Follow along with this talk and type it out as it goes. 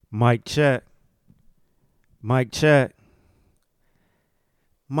Mic check. Mic check.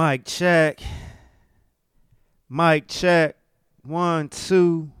 Mic check. Mic check. 1,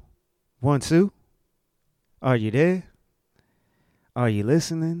 2. 1, 2. Are you there? Are you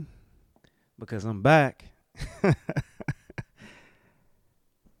listening? Because I'm back.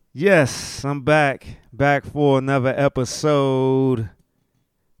 Yes, I'm back. Back for another episode.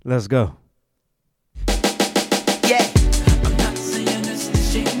 Let's go.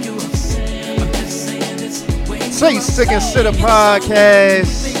 Say Sick and Sitter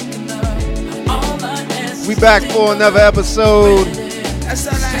Podcast. We back for another episode.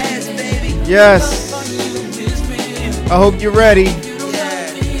 Yes. I hope you're ready.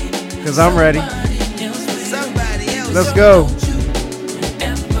 Because I'm ready. Let's go.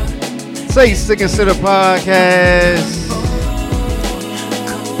 Say Sick and Sitter Podcast.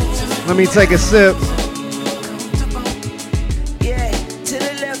 Let me take a sip.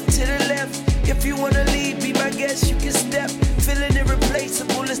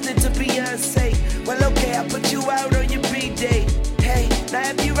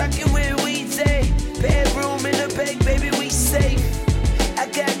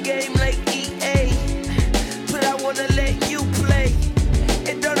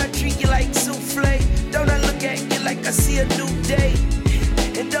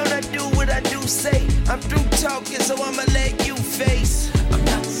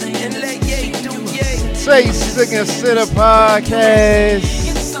 Say Sick and Sitter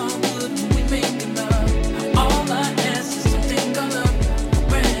Podcast.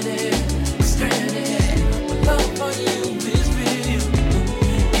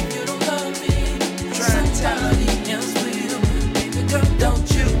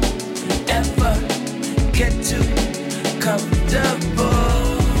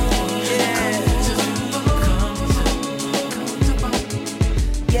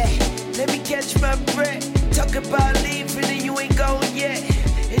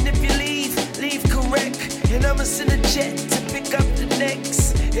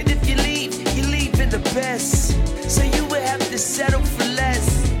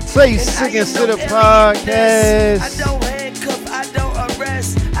 Say Sick and Sitter Podcast. I don't handcuff, I don't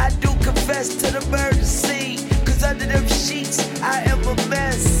arrest. I do confess to the murder scene. Cause under them sheets, I am a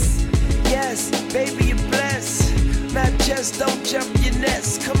mess. Yes, baby, you're blessed. Not just don't jump your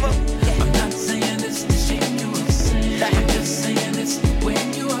nest. Come on. I'm not saying this to shame you or sin. I'm just saying this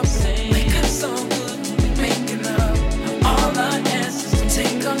when you are saying. Make us so good, we making love. All I ask is to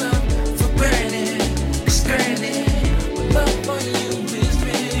take our love for granted. Cause granted, love for you.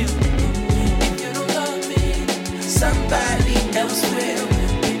 Somebody else will.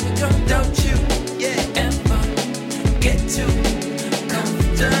 Baby girl, don't you ever get too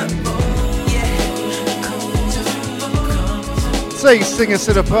comfortable. Say Sick and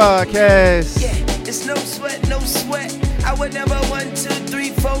Sitter Podcast. Yeah, it's no sweat, no sweat. I would never 1, 2, 3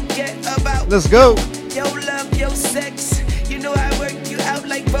 forget about. Let's go. Yo love, yo sex. You know I work you out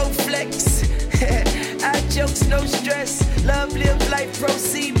like Bowflex. I jokes, no stress. Love, live life,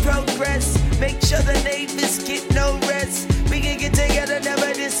 proceed, progress. Make sure the neighbors get no rest. We can get together,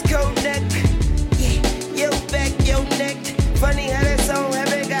 never disconnect. Yeah, yo back, yo neck. Funny how that song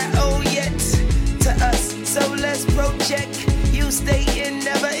haven't got old yet. To us, so let's project. You stay in,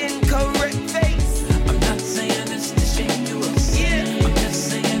 never incorrect face. I'm not saying this to shame you or sin. Yeah. I'm just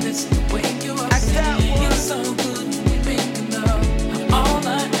saying this the way you are. I got one. It's so good, we making love. All I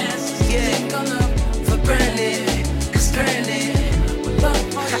ask is to take our love for granted. Cause granted, love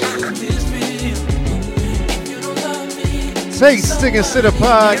for you is real. If you don't love me, Say Sick and Sitter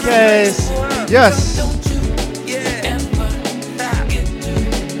Podcast. Yes.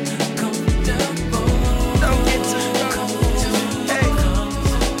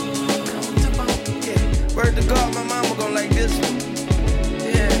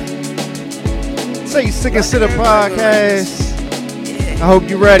 Say Sick and Sitter Podcast. I hope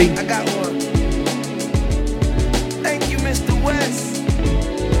you're ready. I got one. Thank you, Mr. West.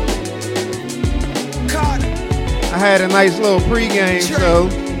 Carter. I had a nice little pregame, so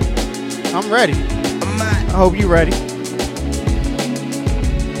I'm ready. I hope you're ready.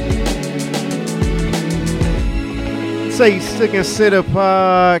 Say Sick and Sitter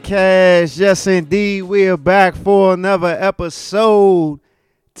Podcast. Yes, indeed. We are back for another episode.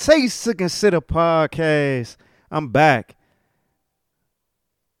 Say Sick and Sitter Podcast. I'm back.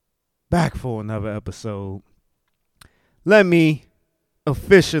 Back for another episode. Let me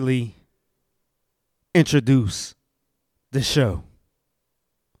officially introduce the show.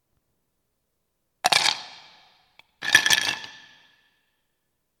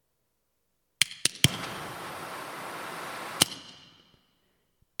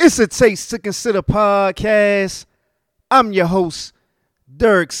 It's a Taste to Consider podcast. I'm your host,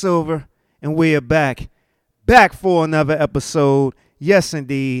 Derek Silver, and we're back for another episode. Yes,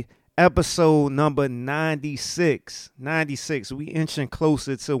 indeed, episode number 96. 96. We inching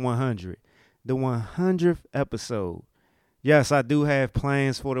closer to 100. The 100th episode. Yes, I do have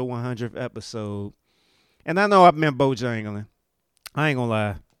plans for the 100th episode. And I know I've been bojangling. I ain't gonna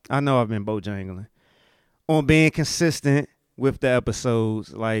lie. I know I've been bojangling on being consistent with the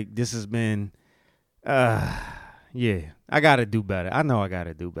episodes. Like, this has been, yeah, I got to do better. I know I got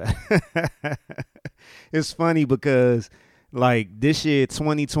to do better. It's funny because, like, this year,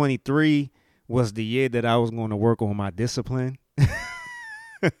 2023, was the year that I was going to work on my discipline.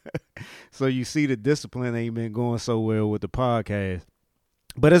 So you see the discipline ain't been going so well with the podcast.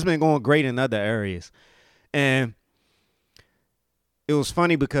 But it's been going great in other areas. And it was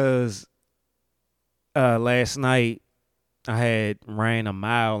funny because last night, I had ran a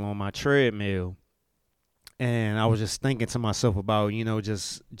mile on my treadmill, and I was just thinking to myself about,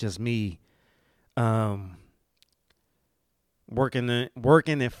 just me working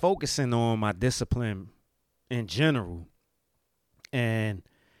and focusing on my discipline in general, and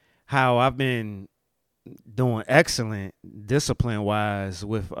how I've been doing excellent discipline-wise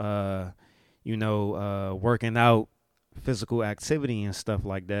with, working out, physical activity and stuff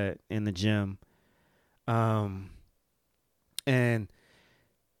like that in the gym. And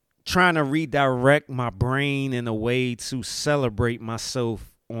trying to redirect my brain in a way to celebrate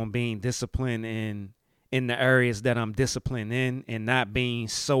myself on being disciplined in the areas that I'm disciplined in, and not being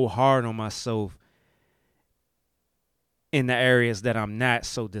so hard on myself in the areas that I'm not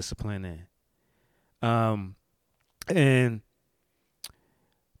so disciplined in. And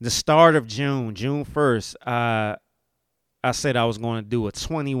the start of June 1st, I said I was going to do a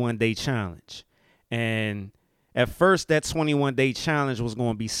 21-day challenge. And at first, that 21-day challenge was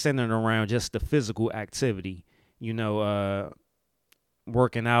going to be centered around just the physical activity,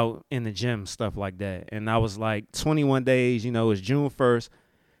 working out in the gym, stuff like that. And I was like, 21 days, it's June 1st,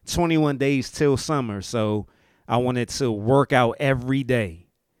 21 days till summer. So I wanted to work out every day.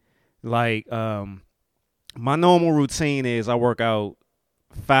 Like, my normal routine is I work out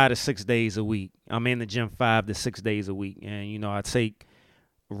 5 to 6 days a week. I'm in the gym 5 to 6 days a week. And, I take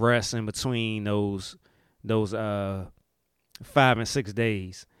rest in between those 5 and 6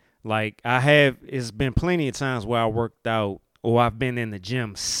 days. Like, it's been plenty of times where I worked out, or I've been in the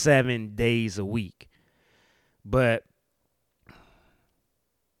gym 7 days a week. But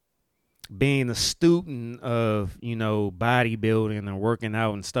being a student of, bodybuilding and working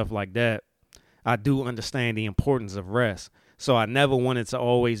out and stuff like that, I do understand the importance of rest. So I never wanted to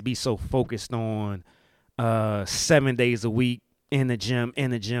always be so focused on 7 days a week in the gym,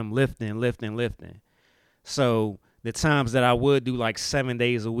 lifting. So the times that I would do like 7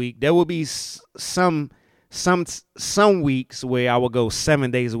 days a week, there would be some weeks where I would go 7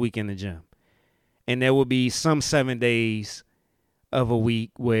 days a week in the gym. And there would be some 7 days of a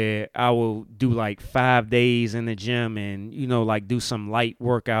week where I will do like 5 days in the gym and, like do some light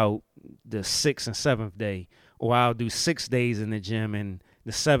workout the 6th and 7th day. Or I'll do 6 days in the gym and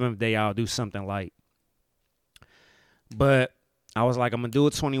the 7th day I'll do something light. But I was like, I'm going to do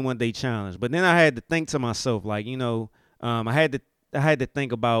a 21-day challenge. But then I had to think to myself, like, I had to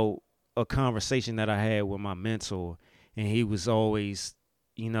think about a conversation that I had with my mentor. And he was always,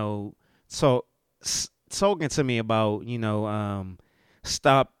 talking to me about,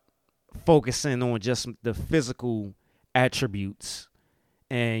 stop focusing on just the physical attributes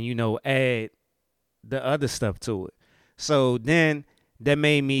and, add the other stuff to it. So then that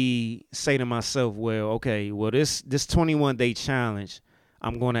made me say to myself, this 21-day challenge,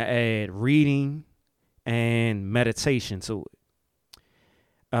 I'm going to add reading and meditation to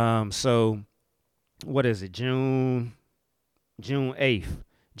it. So what is it? June 8th.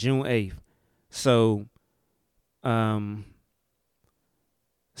 So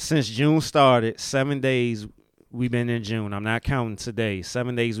since June started, 7 days we've been in June. I'm not counting today.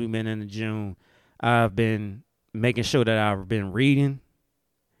 7 days we've been in June. I've been making sure that I've been reading,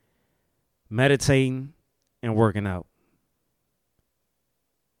 meditating, and working out.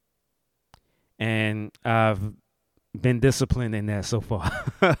 And I've been disciplined in that so far.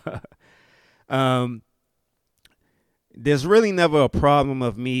 There's really never a problem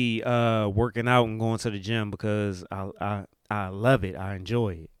of me working out and going to the gym because I love it. I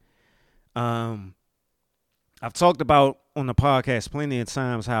enjoy it. I've talked about on the podcast plenty of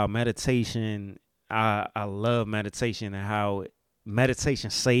times how meditation, I love meditation and how meditation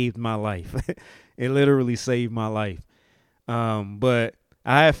saved my life. It literally saved my life. But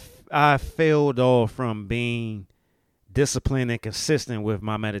I failed off from being disciplined and consistent with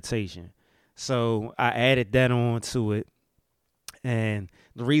my meditation. So I added that on to it. And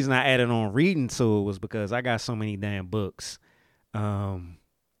the reason I added on reading to it was because I got so many damn books.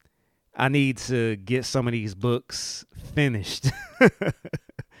 I need to get some of these books finished.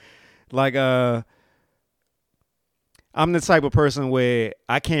 Like, I'm the type of person where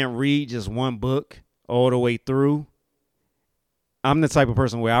I can't read just one book all the way through. I'm the type of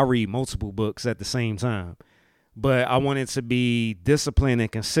person where I read multiple books at the same time. But I want it to be disciplined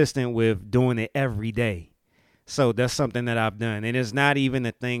and consistent with doing it every day. So that's something that I've done. And it's not even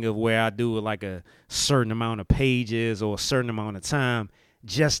a thing of where I do it like a certain amount of pages or a certain amount of time.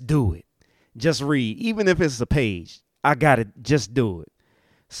 Just do it. Just read. Even if it's a page, I got to just do it.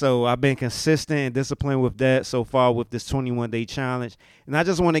 So I've been consistent and disciplined with that so far with this 21-day challenge. And I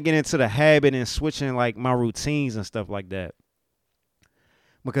just want to get into the habit and switching like my routines and stuff like that.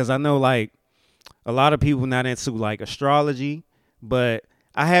 Because I know like a lot of people not into like astrology, but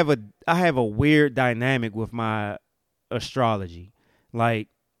I have a weird dynamic with my astrology. Like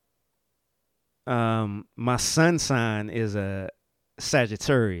my sun sign is a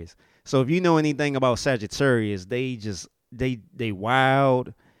Sagittarius. So if you know anything about Sagittarius, they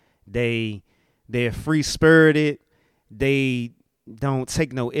wild, they're free spirited, they don't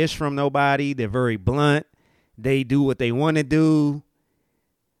take no ish from nobody, they're very blunt, they do what they want to do.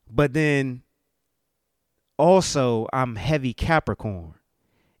 But then also I'm heavy Capricorn,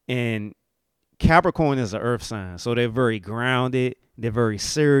 and Capricorn is an earth sign, so they're very grounded, they're very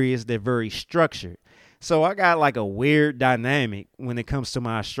serious, they're very structured. So I got like a weird dynamic when it comes to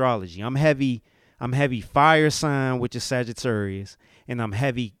my astrology. I'm heavy fire sign, which is Sagittarius, and I'm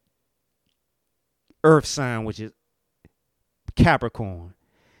heavy earth sign, which is Capricorn.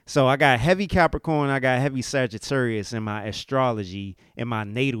 So I got heavy Capricorn, I got heavy Sagittarius in my astrology, in my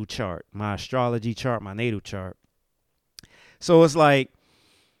natal chart, my astrology chart, my natal chart. So it's like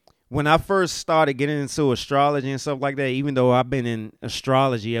when I first started getting into astrology and stuff like that, even though I've been in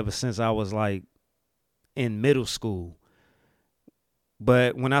astrology ever since I was like in middle school.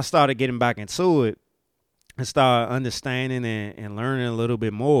 But when I started getting back into it and started understanding and learning a little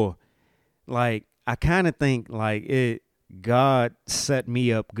bit more, like I kind of think like God set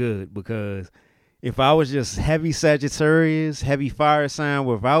me up good, because if I was just heavy Sagittarius, heavy fire sign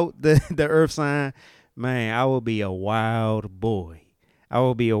without the earth sign, man, I would be a wild boy. I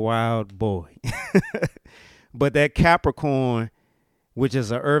will be a wild boy. But that Capricorn, which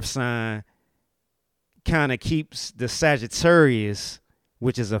is an earth sign, kind of keeps the Sagittarius,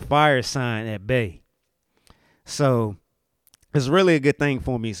 which is a fire sign, at bay. So it's really a good thing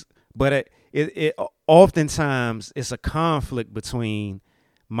for me. But it oftentimes it's a conflict between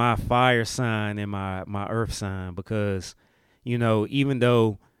my fire sign and my earth sign, because, you know, even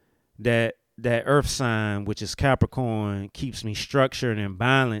though that earth sign, which is Capricorn, keeps me structured and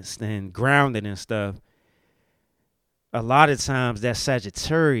balanced and grounded and stuff, a lot of times that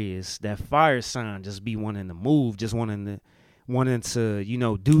Sagittarius, that fire sign, just be wanting to move, just wanting to, you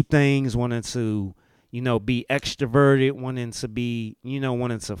know, do things, wanting to, you know, be extroverted, wanting to be, you know,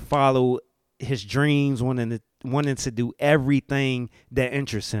 wanting to follow his dreams, wanting to do everything that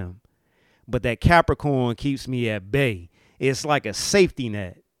interests him. But that Capricorn keeps me at bay. It's like a safety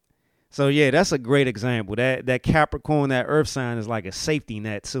net. So yeah, that's a great example. That Capricorn, that earth sign, is like a safety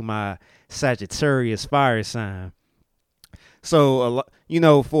net to my Sagittarius fire sign. So, you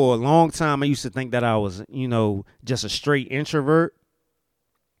know, for a long time, I used to think that I was, you know, just a straight introvert.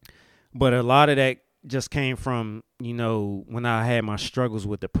 But a lot of that just came from, you know, when I had my struggles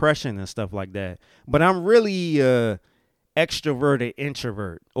with depression and stuff like that. But I'm really extroverted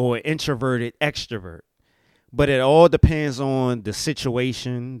introvert, or introverted extrovert. But it all depends on the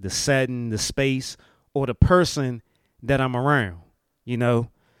situation, the setting, the space, or the person that I'm around, you know,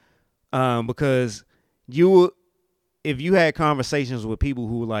 because if you had conversations with people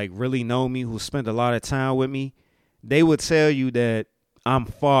who like really know me, who spent a lot of time with me, they would tell you that I'm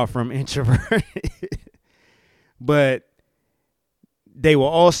far from introverted. But they will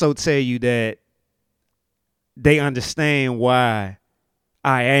also tell you that they understand why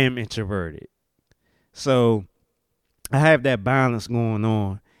I am introverted. So I have that balance going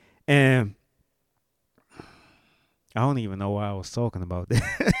on. And I don't even know why I was talking about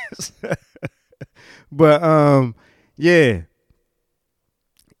this. But yeah.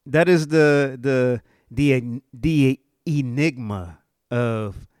 That is the enigma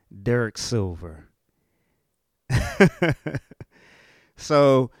of Derek Silver.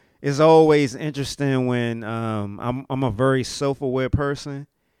 So it's always interesting when I'm a very self-aware person.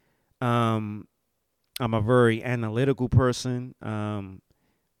 I'm a very analytical person.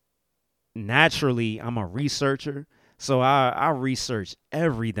 Naturally, I'm a researcher. So I research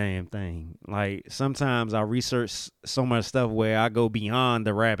every damn thing. Like sometimes I research so much stuff where I go beyond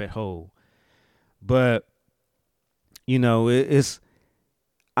the rabbit hole. But it's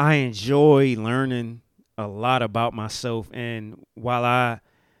I enjoy learning a lot about myself, and while I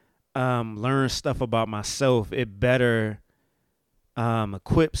learn stuff about myself, it better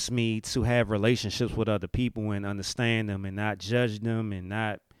equips me to have relationships with other people and understand them and not judge them and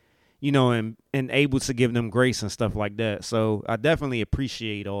not, and able to give them grace and stuff like that. So I definitely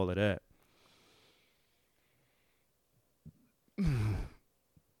appreciate all of that.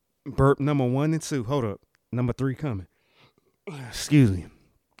 Burp number 1 and 2. Hold up. Number 3 coming. Excuse me.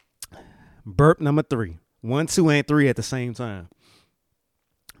 Burp number 3. 1, 2, and 3 at the same time.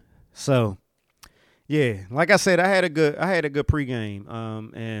 So, yeah, like I said, I had a good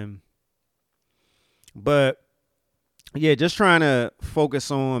pregame. But yeah, just trying to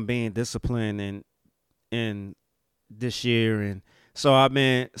focus on being disciplined and this year, and so I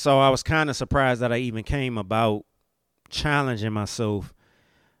was kind of surprised that I even came about challenging myself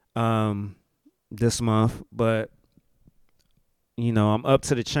this month, but I'm up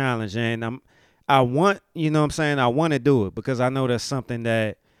to the challenge, and I want, I want to do it because I know that's something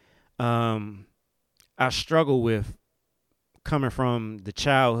that I struggle with coming from the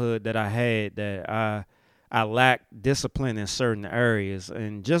childhood that I had, that I lacked discipline in certain areas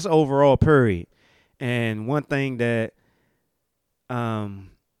and just overall period. And one thing that I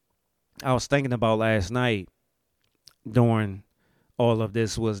was thinking about last night during all of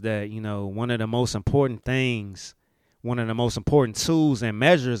this was that, one of the most important things, one of the most important tools and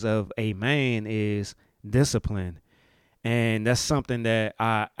measures of a man is discipline. And that's something that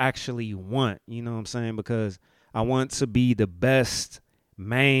I actually want, you know what I'm saying? Because I want to be the best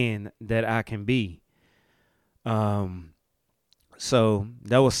man that I can be. So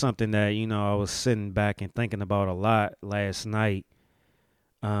that was something that, I was sitting back and thinking about a lot last night.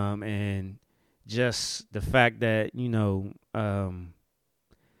 And just the fact that,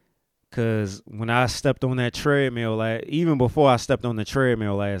 because when I stepped on that treadmill, even before I stepped on the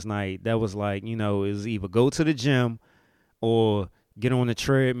treadmill last night, that was like, it was either go to the gym or get on the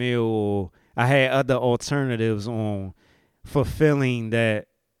treadmill, or I had other alternatives on fulfilling that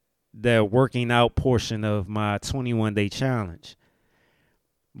working out portion of my 21-day challenge.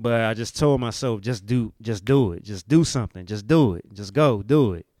 But I just told myself, just do it. Just do something. Just do it. Just go,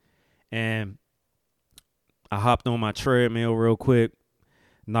 do it. And I hopped on my treadmill real quick,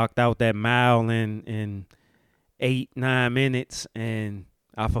 knocked out that mile in 8-9 minutes, and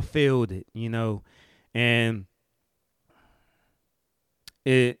I fulfilled it, and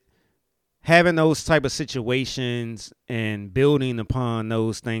it having those type of situations and building upon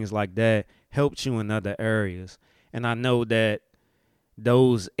those things like that helped you in other areas. And I know that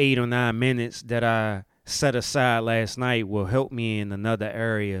those 8 or 9 minutes that I set aside last night will help me in another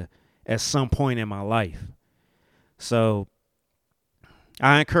area at some point in my life. So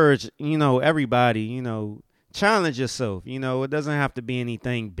I encourage, everybody, challenge yourself. It doesn't have to be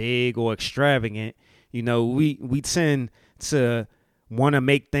anything big or extravagant. We tend to want to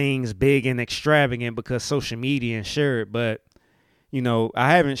make things big and extravagant because social media and share it. But,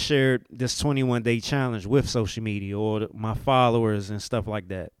 I haven't shared this 21-day challenge with social media or my followers and stuff like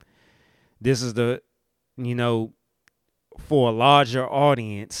that. This is for a larger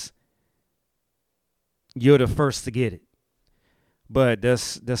audience, you're the first to get it. But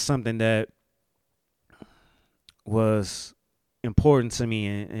that's something that was important to me,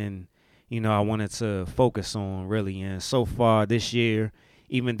 and I wanted to focus on really. And so far this year,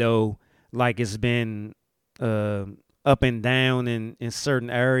 even though it's been up and down in certain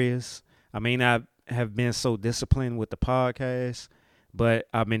areas, I may not have been so disciplined with the podcast, but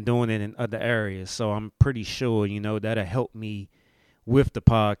I've been doing it in other areas. So I'm pretty sure, that'll help me with the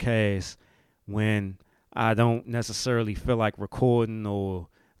podcast when I don't necessarily feel like recording, or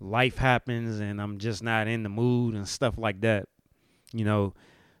life happens and I'm just not in the mood and stuff like that,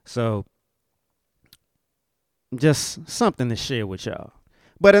 So just something to share with y'all.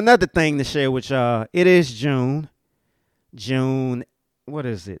 But another thing to share with y'all, it is June, what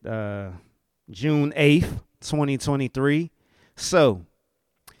is it? June 8th, 2023. So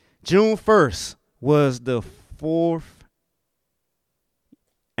June 1st was the 4th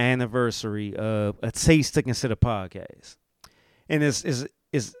anniversary of A Taste to Consider podcast. And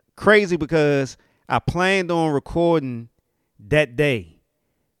it's crazy because I planned on recording that day,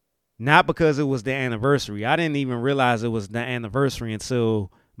 not because it was the anniversary. I didn't even realize it was the anniversary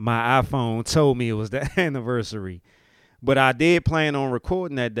until my iPhone told me it was the anniversary. But I did plan on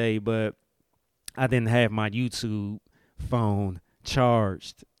recording that day, but I didn't have my YouTube phone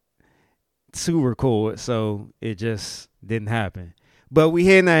charged to record, so it just didn't happen. But we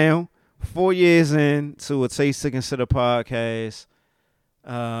here now, 4 years into a Taste to Consider podcast.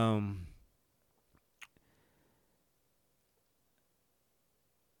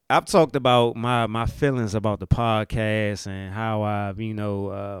 I've talked about my feelings about the podcast and how I've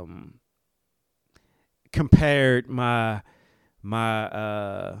compared my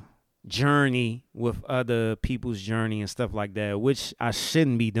journey with other people's journey and stuff like that, which I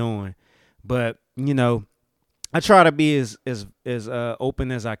shouldn't be doing. But I try to be as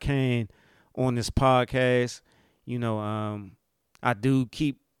open as I can on this podcast. I do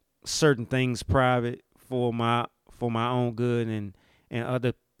keep certain things private for my own good and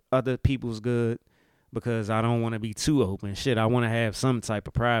other people's good, because I don't want to be too open. Shit, I want to have some type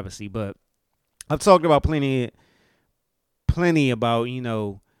of privacy. But I've talked about plenty about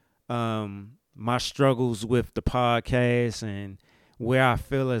my struggles with the podcast and where I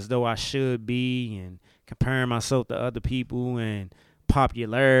feel as though I should be, and comparing myself to other people and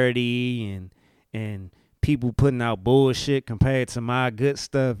popularity and people putting out bullshit compared to my good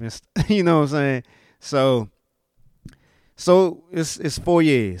stuff, and you know what I'm saying? So it's 4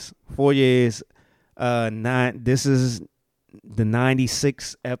 years. 4 years. This is the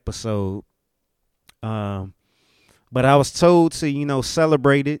 96th episode. But I was told to,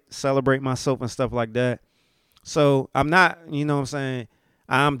 celebrate myself and stuff like that. So I'm not,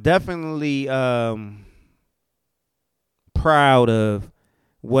 I'm definitely proud of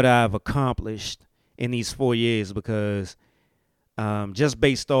what I've accomplished in these 4 years, because just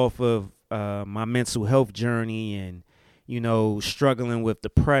based off of my mental health journey and, struggling with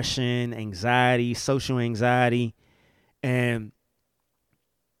depression, anxiety, social anxiety, and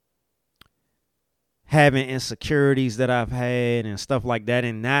having insecurities that I've had and stuff like that,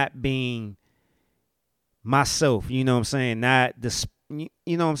 and not being myself, not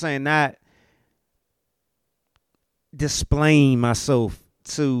displaying myself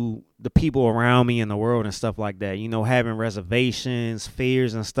to the people around me in the world and stuff like that, having reservations,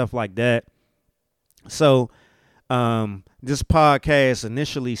 fears, and stuff like that. So this podcast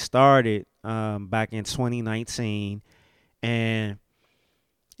initially started back in 2019, and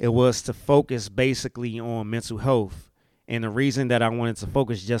it was to focus basically on mental health. And the reason that I wanted to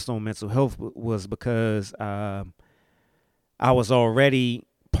focus just on mental health was because I was already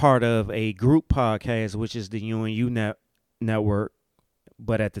part of a group podcast, which is the UNU Network.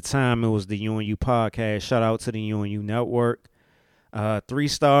 But at the time, it was the UNU podcast. Shout out to the UNU Network. 3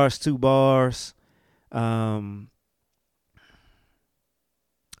 stars, 2 bars.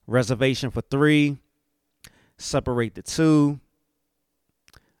 Reservation for 3. Separate the 2.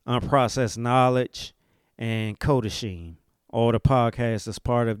 Unprocessed Knowledge, and Kodashim. All the podcasts is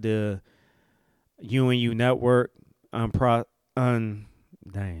part of the UNU Network. Maybe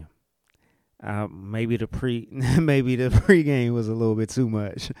the pregame was a little bit too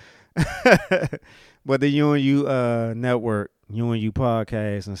much. But the UNU Network, UNU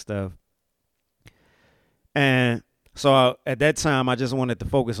podcasts and stuff. And so at that time, I just wanted to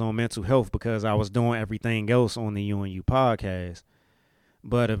focus on mental health because I was doing everything else on the UNU podcast.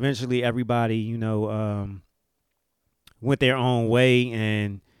 But eventually everybody, went their own way,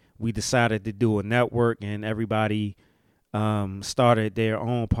 and we decided to do a network, and everybody started their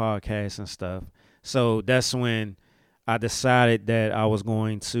own podcasts and stuff. So that's when I decided that I was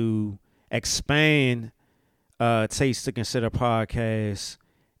going to expand Taste to Consider podcast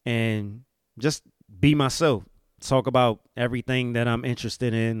and just be myself. Talk about everything that I'm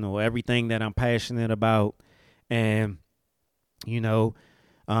interested in or everything that I'm passionate about. And,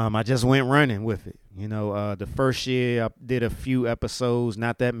 I just went running with it. The first year I did a few episodes,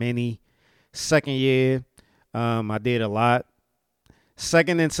 not that many. Second year, I did a lot.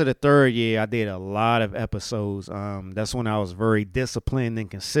 Second into the third year, I did a lot of episodes. That's when I was very disciplined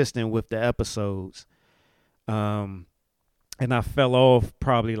and consistent with the episodes. And I fell off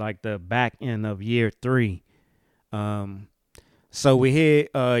probably like the back end of year 3. So we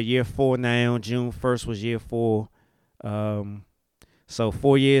hit year 4 now. June 1st was year 4. So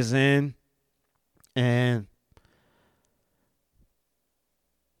 4 years in, and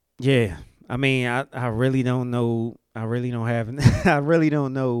yeah, I mean, I really don't know. I really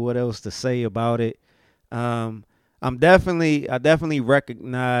don't know what else to say about it. I definitely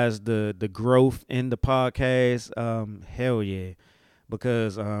recognize the growth in the podcast. Hell yeah,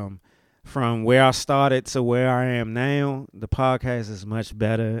 because from where I started to where I am now, the podcast is much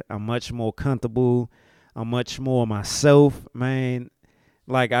better. I'm much more comfortable. I'm much more myself, man.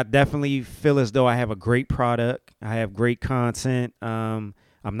 Like, I definitely feel as though I have a great product. I have great content. I'm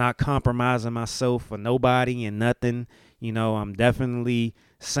not compromising myself for nobody and nothing. I'm definitely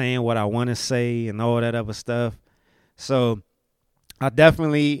saying what I want to say and all that other stuff. So I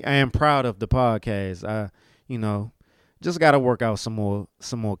definitely am proud of the podcast. Just got to work out some more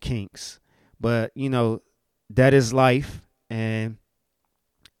kinks. But, that is life, and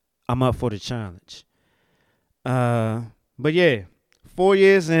I'm up for the challenge. But yeah, 4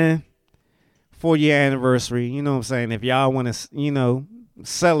 years in, 4-year anniversary. You know what I'm saying? If y'all want to,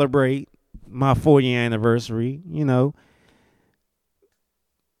 celebrate my 4-year anniversary,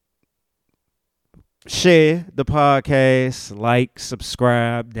 share the podcast, like,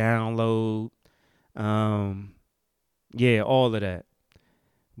 subscribe, download, all of that.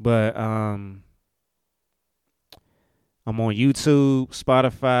 But I'm on YouTube,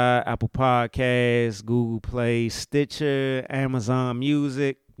 Spotify, Apple Podcasts, Google Play, Stitcher, Amazon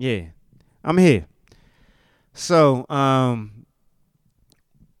Music. Yeah, I'm here. So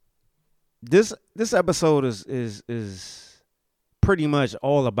this episode is pretty much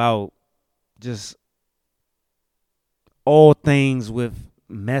all about just all things with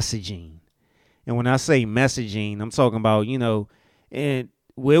messaging. And when I say messaging, I'm talking about, and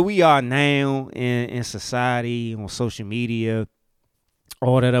where we are now in society, on social media,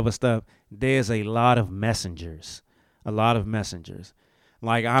 all that other stuff, there's a lot of messengers.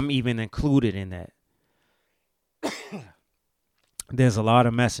 Like, I'm even included in that. There's a lot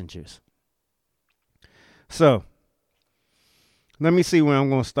of messengers. So, let me see where I'm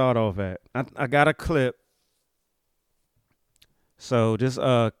going to start off at. I got a clip. So, this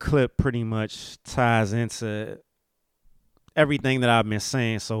clip pretty much ties into everything that I've been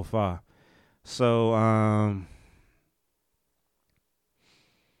saying so far. So,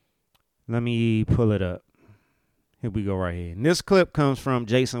 let me pull it up. Here we go right here. And this clip comes from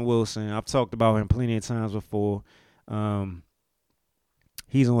Jason Wilson. I've talked about him plenty of times before.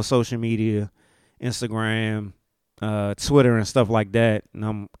 He's on social media, Instagram, Twitter, and stuff like that. And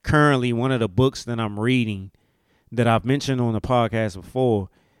I'm currently, one of the books that I'm reading that I've mentioned on the podcast before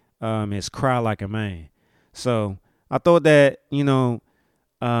is Cry Like a Man. So I thought that,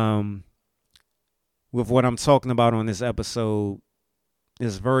 with what I'm talking about on this episode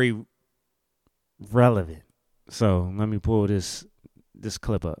is very relevant. So let me pull this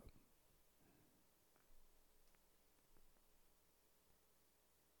clip up.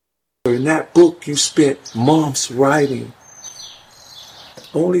 In that book you spent months writing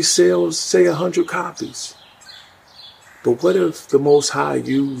only sells, say, 100 copies. But what if the Most High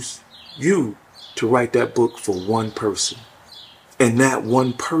used you to write that book for one person? And that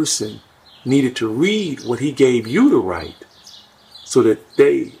one person needed to read what he gave you to write so that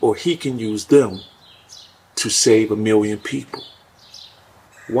they or he can use them to save 1 million people.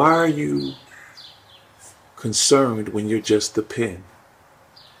 Why are you concerned when you're just the pen?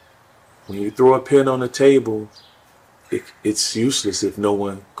 When you throw a pen on the table, it's useless if no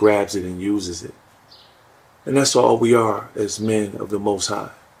one grabs it and uses it. And that's all we are as men of the Most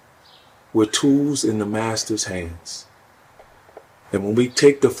High. We're tools in the Master's hands. And when we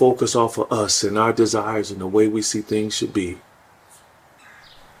take the focus off of us and our desires and the way we see things should be,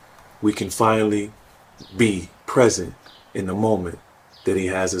 we can finally be present in the moment that he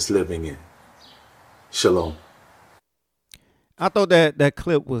has us living in. Shalom. I thought that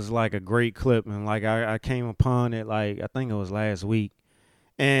clip was like a great clip, and like I came upon it, like I think it was last week,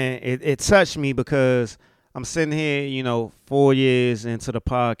 and it touched me because I'm sitting here, 4 years into the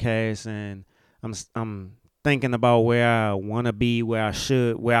podcast, and I'm thinking about where I want to be, where I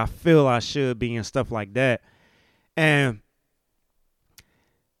feel I should be, and stuff like that, and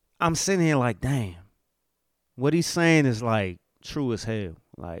I'm sitting here like, damn, what he's saying is like true as hell,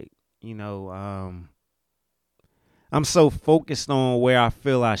 like I'm so focused on where I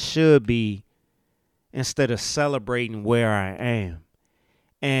feel I should be instead of celebrating where I am.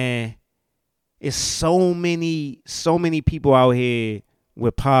 And it's so many people out here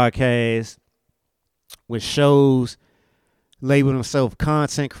with podcasts, with shows, label themselves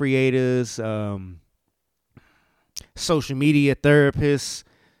content creators, social media therapists,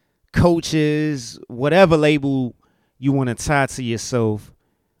 coaches, whatever label you want to tie to yourself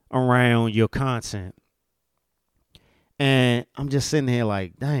around your content. And I'm just sitting here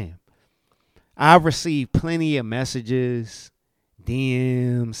like, damn. I've received plenty of messages,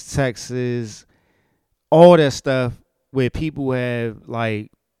 DMs, texts, all that stuff where people have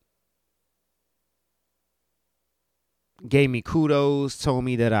like gave me kudos, told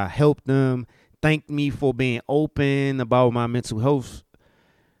me that I helped them, thanked me for being open about my mental health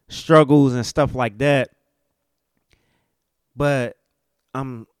struggles and stuff like that. But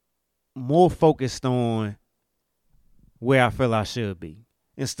I'm more focused on where I feel I should be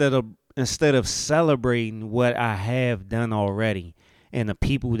instead of celebrating what I have done already and the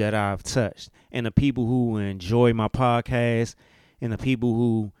people that I've touched and the people who enjoy my podcast and the people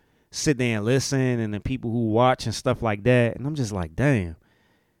who sit there and listen and the people who watch and stuff like that. And I'm just like, damn,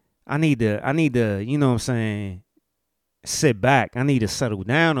 I need to, you know what I'm saying, sit back. I need to settle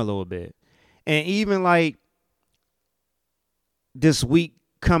down a little bit. And even like this week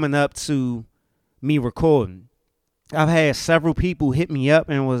coming up to me recording, I've had several people hit me up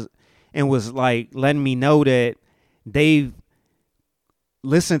and was like letting me know that they've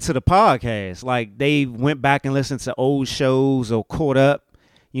listened to the podcast. Like they went back and listened to old shows or caught up,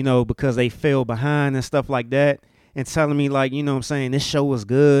 you know, because they fell behind and stuff like that, and telling me like, you know what I'm saying, this show was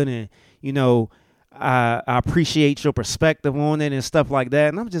good and, you know, I appreciate your perspective on it and stuff like that.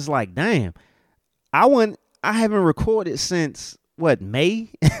 And I'm just like, damn, I haven't recorded since what, May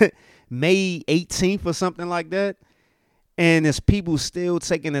 18th or something like that. And there's people still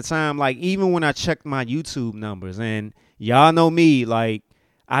taking the time. Like even when I checked my YouTube numbers, and y'all know me, like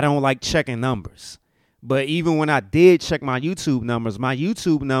I don't like checking numbers. But even when I did check my YouTube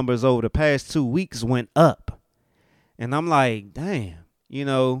numbers over the past 2 weeks went up. And I'm like, damn, you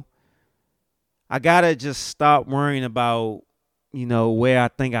know, I gotta just stop worrying about, you know, where I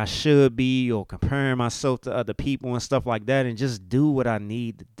think I should be or comparing myself to other people and stuff like that, and just do what I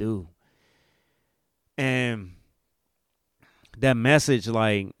need to do. And that message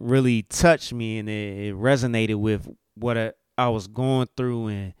like really touched me, and it resonated with what I was going through,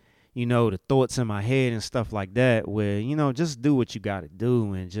 and, you know, the thoughts in my head and stuff like that, where, you know, just do what you got to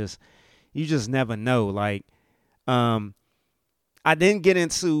do, and you just never know. Like, I didn't get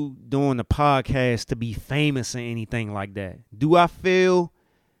into doing the podcast to be famous or anything like that. Do I feel,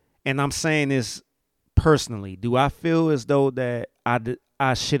 and I'm saying this personally, do I feel as though that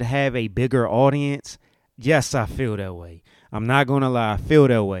I should have a bigger audience? Yes, I feel that way. I'm not going to lie. I feel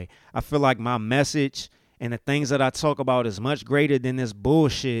that way. I feel like my message and the things that I talk about is much greater than this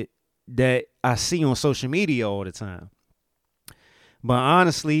bullshit that I see on social media all the time. But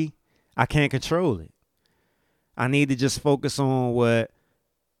honestly, I can't control it. I need to just focus on what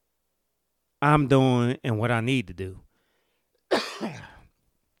I'm doing and what I need to do.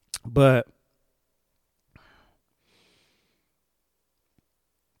 But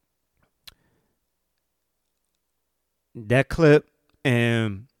that clip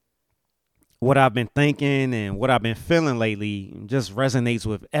and what I've been thinking and what I've been feeling lately just resonates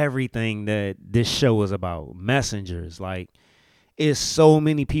with everything that this show is about. Messengers. Like, it's so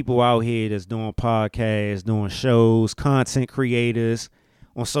many people out here that's doing podcasts, doing shows, content creators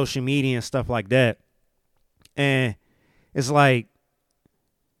on social media and stuff like that. And it's like,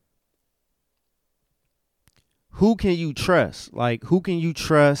 who can you trust? Like, who can you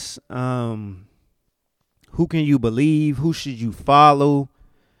trust? Who can you believe? Who should you follow?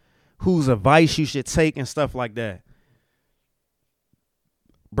 Whose advice you should take and stuff like that.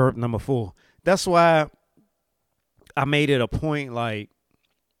 Burp number 4. That's why I made it a point, like,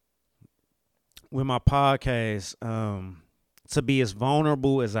 with my podcast, to be as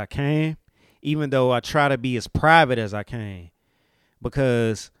vulnerable as I can, even though I try to be as private as I can.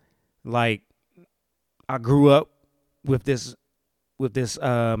 Because, like, I grew up with this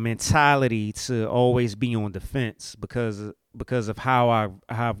mentality to always be on defense because of how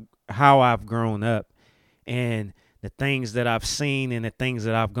I've grown up and the things that I've seen and the things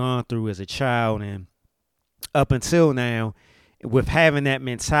that I've gone through as a child, and up until now, with having that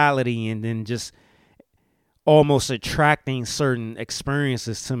mentality and then just almost attracting certain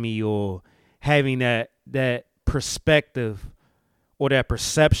experiences to me, or having that perspective or that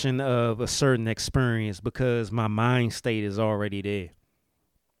perception of a certain experience because my mind state is already there.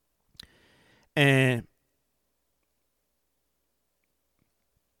 And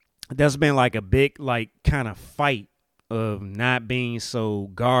there's been like a big, like, kind of fight of not being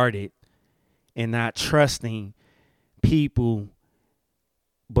so guarded and not trusting people,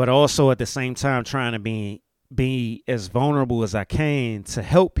 but also at the same time trying to be as vulnerable as I can to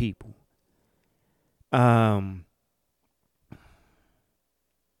help people.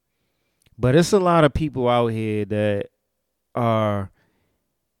 But it's a lot of people out here that are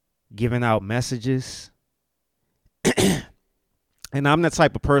giving out messages. And I'm the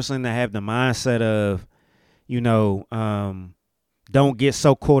type of person that have the mindset of, you know, don't get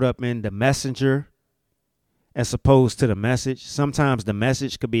so caught up in the messenger as opposed to the message. Sometimes the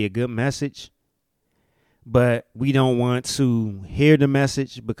message could be a good message, but we don't want to hear the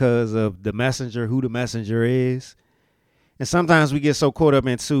message because of the messenger, who the messenger is. And sometimes we get so caught up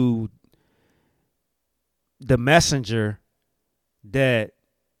into the messenger that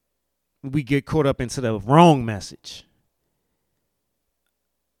we get caught up into the wrong message.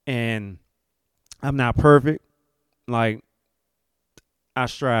 And I'm not perfect. Like, I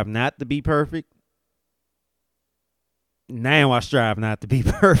strive not to be perfect. Now I strive not to be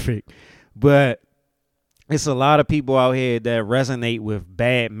perfect. But it's a lot of people out here that resonate with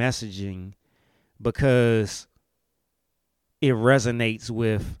bad messaging because it resonates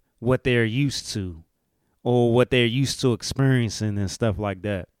with what they're used to or what they're used to experiencing and stuff like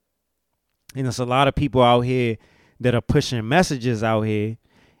that. And there's a lot of people out here that are pushing messages out here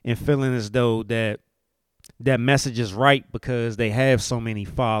and feeling as though that message is right because they have so many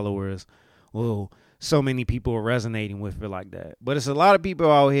followers or so many people are resonating with it like that. But it's a lot of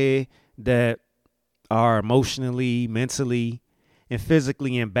people out here that are emotionally, mentally, and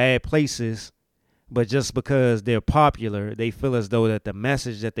physically in bad places, but just because they're popular, they feel as though that the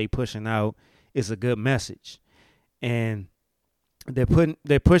message that they pushing out is a good message. And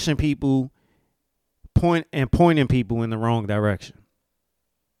they're pushing people pointing people in the wrong direction.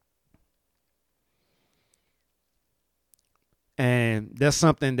 And that's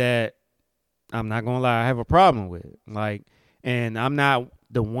something that I'm not gonna lie, I have a problem with. Like, and I'm not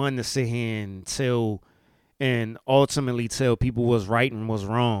the one to sit here and ultimately tell people what's right and what's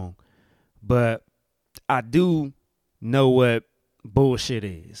wrong. But I do know what bullshit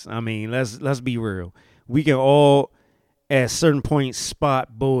is. I mean, let's be real. We can all at certain points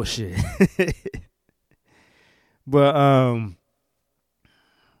spot bullshit. But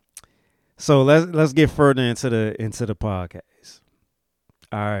so let's get further into the podcast.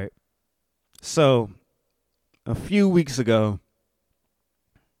 All right. So a few weeks ago,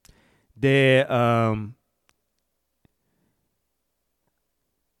 there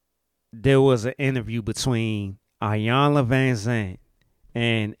was an interview between Iyanla Vanzant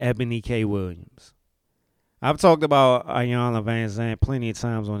and Ebony K. Williams. I've talked about Iyanla Vanzant plenty of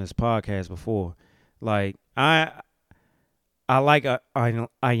times on this podcast before. Like, I like Iyanla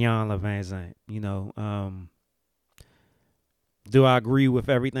Vanzant. You know, do I agree with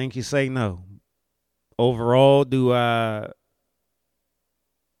everything she say? No. Overall, do I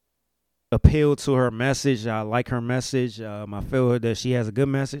appeal to her message? I like her message. I feel that she has a good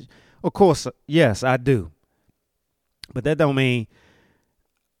message. Of course, yes, I do. But that don't mean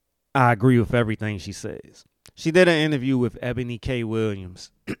I agree with everything she says. She did an interview with Ebony K.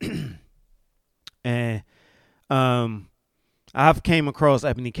 Williams. And I've came across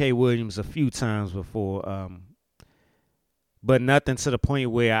Ebony K. Williams a few times before, but nothing to the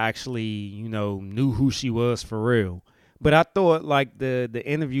point where I actually, knew who she was for real. But I thought like the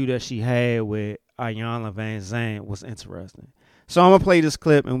interview that she had with Iyanla Vanzant was interesting. So I'm going to play this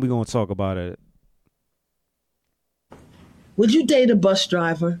clip and we're going to talk about it. Would you date a bus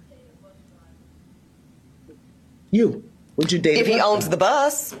driver? Would you date if a bus he owns driver? the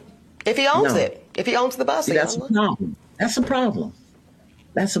bus? If he owns No. it. If he owns the bus, See, that's a problem. That's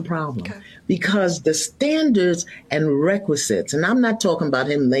a problem. Okay. Because the standards and requisites, and I'm not talking about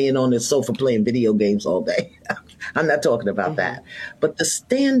him laying on his sofa playing video games all day. I'm not talking about that. But the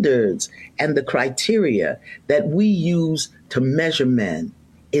standards and the criteria that we use to measure men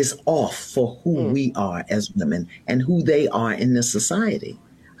is off for who we are as women and who they are in this society.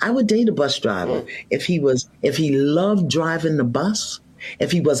 I would date a bus driver if he loved driving the bus,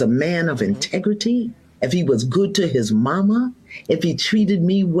 if he was a man of integrity, if he was good to his mama, if he treated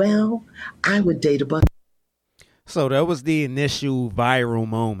me well, I would date a bus. So that was the initial viral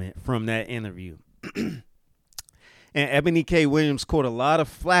moment from that interview. And Ebony K. Williams caught a lot of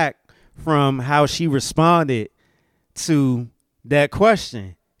flack from how she responded to that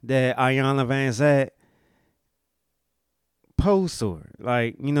question that Iyanla Vanzant posed to her.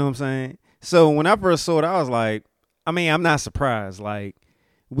 Like, you know what I'm saying? So when I first saw it, I was like, I'm not surprised. Like,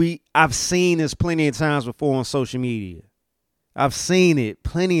 I've seen this plenty of times before on social media. I've seen it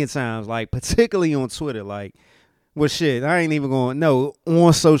plenty of times, like particularly on Twitter. Like, well, shit, I ain't even going, no,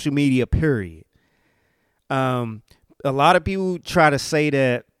 on social media, period. A lot of people try to say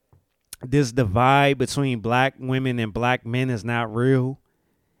that this divide between black women and black men is not real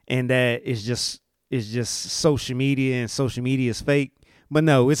and that it's just social media and social media is fake. But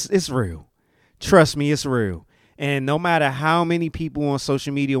no, it's real. Trust me, it's real. And no matter how many people on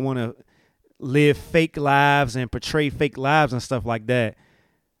social media want to live fake lives and portray fake lives and stuff like that,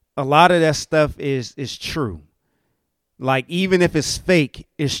 a lot of that stuff is true. Like, even if it's fake,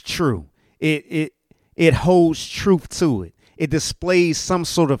 it's true. It holds truth to it. It displays some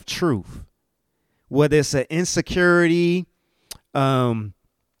sort of truth. Whether it's an insecurity,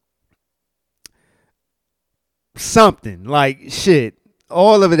 something like shit.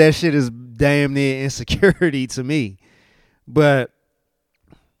 All of that shit is damn near insecurity to me. But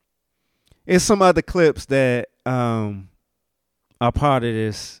it's some other clips that are part of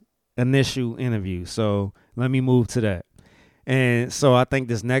this initial interview. So let me move to that. And so I think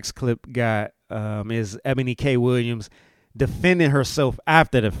this next clip got is Ebony K. Williams defending herself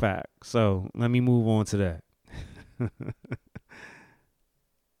after the fact. So let me move on to that.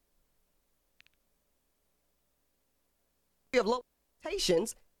 Of low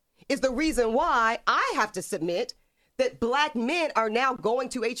expectations is the reason why I have to submit that black men are now going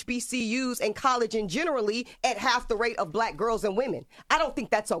to HBCUs and college and generally at half the rate of black girls and women. I don't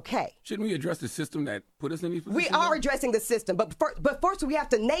think that's okay. Shouldn't we address the system that put us in these positions? We are addressing the system, but first we have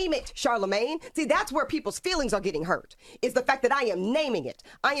to name it, Charlemagne. See, that's where people's feelings are getting hurt, is the fact that I am naming it.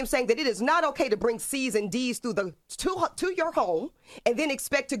 I am saying that it is not okay to bring C's and D's to your home and then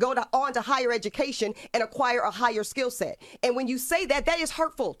expect to go on to higher education and acquire a higher skill set. And when you say that, that is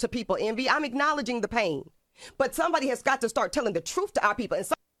hurtful to people, Envy. I'm acknowledging the pain. But somebody has got to start telling the truth to our people.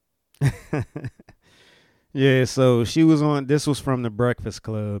 And yeah, so she was on, this was from the Breakfast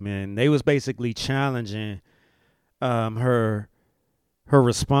Club, and they was basically challenging her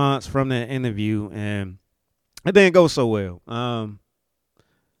response from that interview, and it didn't go so well.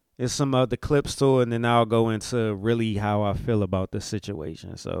 There's some other clips to it, and then I'll go into really how I feel about the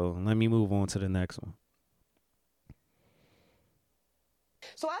situation. So let me move on to the next one.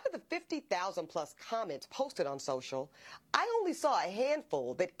 so out of the 50,000 plus comments posted on social, I only saw a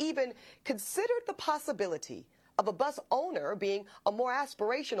handful that even considered the possibility of a bus owner being a more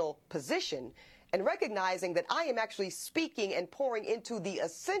aspirational position and recognizing that I am actually speaking and pouring into the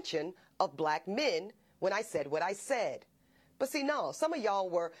ascension of black men when I said what I said. But see, no, some of y'all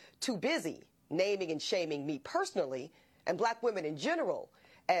were too busy naming and shaming me personally and black women in general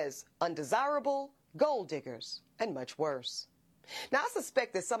as undesirable, gold diggers, and much worse. Now, I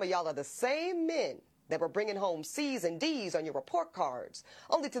suspect that some of y'all are the same men that were bringing home C's and D's on your report cards,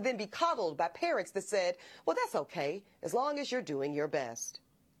 only to then be coddled by parents that said, well, that's okay, as long as you're doing your best.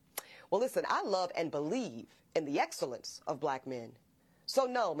 Well, listen, I love and believe in the excellence of black men. So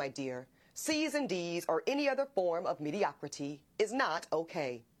no, my dear, C's and D's or any other form of mediocrity is not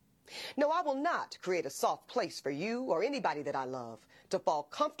okay. No, I will not create a soft place for you or anybody that I love to fall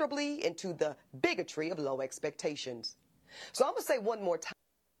comfortably into the bigotry of low expectations. So I'm going to say one more time.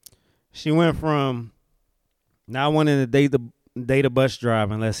 She went from not wanting to date a bus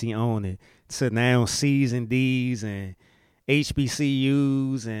driver unless he owned it to now C's and D's and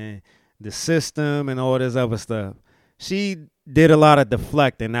HBCUs and the system and all this other stuff. She did a lot of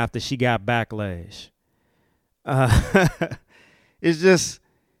deflecting after she got backlash. It's just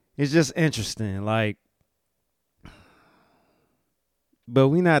interesting. Like, but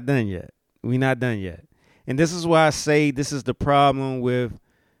we not done yet. And this is why I say this is the problem with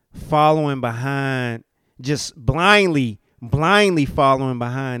following behind, just blindly following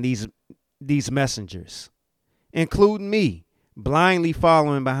behind these messengers, including me, blindly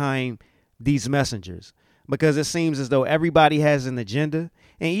following behind these messengers, because it seems as though everybody has an agenda.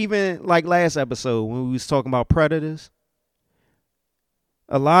 And even like last episode when we was talking about predators,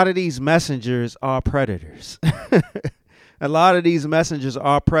 a lot of these messengers are predators. A lot of these messengers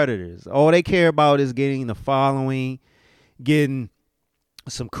are predators. All they care about is getting the following, getting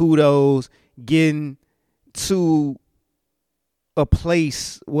some kudos, getting to a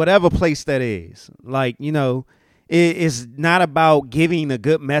place, whatever place that is. Like, you know, it's not about giving a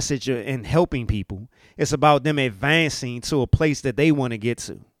good message and helping people. It's about them advancing to a place that they want to get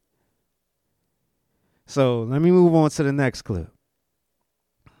to. So let me move on to the next clip.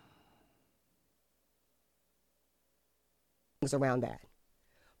 Around that.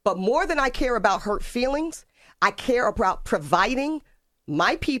 But more than I care about hurt feelings, I care about providing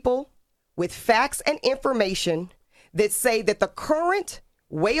my people with facts and information that say that the current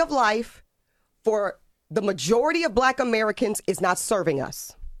way of life for the majority of black Americans is not serving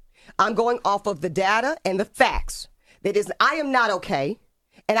us. I'm going off of the data and the facts. That is, I am not okay,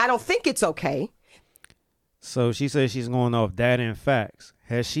 and I don't think it's okay. So she says she's going off data and facts.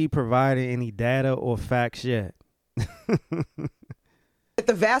 Has she provided any data or facts yet?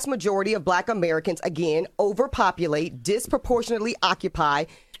 The vast majority of black Americans, again, overpopulate, disproportionately occupy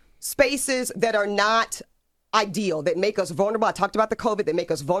spaces that are not ideal, that make us vulnerable. I talked about the COVID, that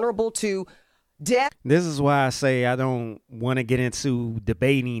make us vulnerable to death. This is why I say I don't want to get into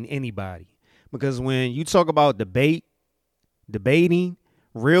debating anybody, because when you talk about debating,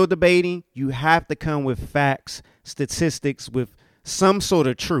 real debating, you have to come with facts, statistics, with some sort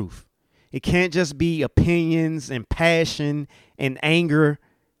of truth. It can't just be opinions and passion and anger,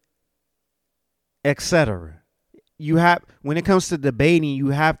 etc. You have, when it comes to debating,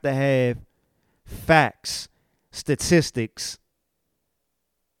 you have to have facts, statistics.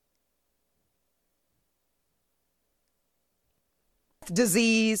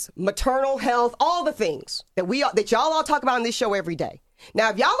 disease, maternal health, all the things that y'all all talk about on this show every day. Now,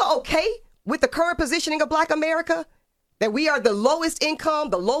 if y'all are okay with the current positioning of Black America, that we are the lowest income,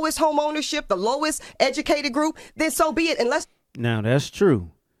 the lowest home ownership, the lowest educated group, then so be it. Now, that's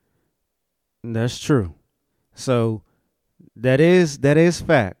true. That's true. So that is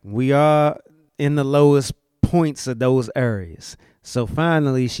fact. We are in the lowest points of those areas. So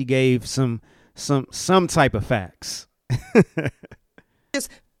finally, she gave some type of facts.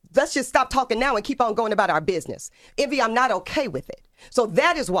 Let's just stop talking now and keep on going about our business. Envy, I'm not okay with it. So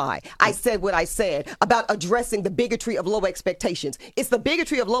that is why I said what I said about addressing the bigotry of low expectations. It's the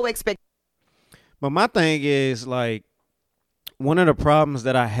bigotry of low expectations. But my thing is, like, one of the problems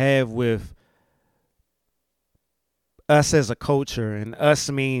that I have with us as a culture, and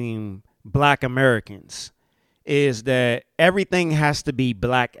us meaning Black Americans, is that everything has to be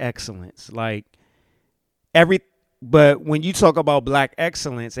Black excellence. Like, but when you talk about Black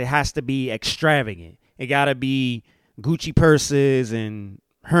excellence, it has to be extravagant. It got to be Gucci purses and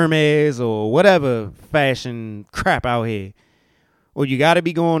Hermes or whatever fashion crap out here. Or you got to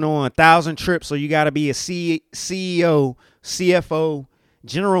be going on 1,000 trips, or you got to be a CEO, CFO,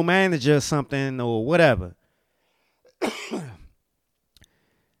 general manager or something, or whatever.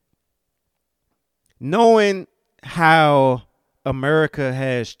 Knowing how America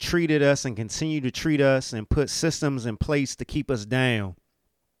has treated us and continue to treat us and put systems in place to keep us down,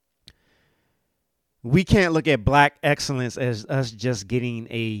 we can't look at Black excellence as us just getting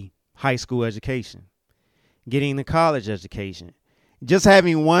a high school education, getting a college education, just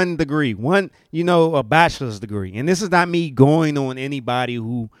having one degree, a bachelor's degree. And this is not me going on anybody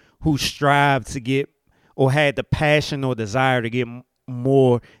who strived to get or had the passion or desire to get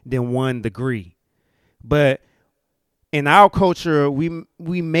more than one degree. But in our culture, we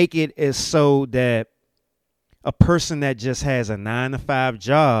make it as so that a person that just has a 9-to-5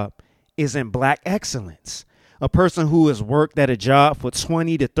 job isn't Black excellence. A person who has worked at a job for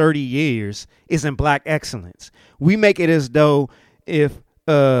 20 to 30 years isn't Black excellence. We make it as though if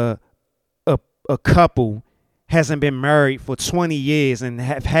a couple hasn't been married for 20 years and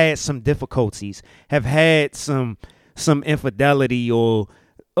have had some difficulties, have had some infidelity or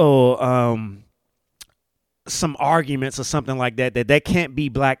some arguments or something like that can't be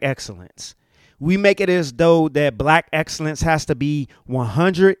Black excellence. We make it as though that Black excellence has to be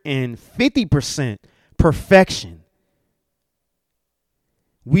 150% perfection.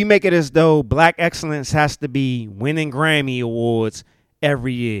 We make it as though Black excellence has to be winning Grammy Awards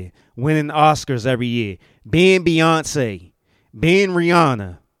every year, winning Oscars every year, being Beyonce, being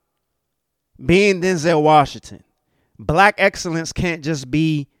Rihanna, being Denzel Washington. Black excellence can't just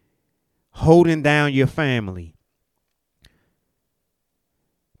be holding down your family,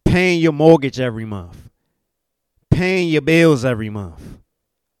 paying your mortgage every month, paying your bills every month,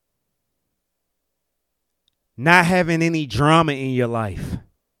 not having any drama in your life,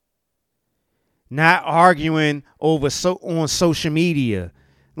 not arguing on social media.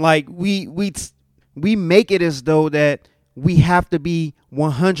 Like we make it as though that we have to be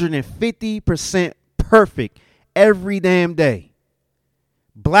 150% perfect every damn day.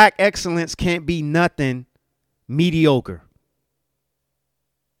 Black excellence can't be nothing mediocre.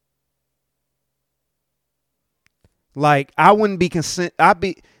 Like, I wouldn't be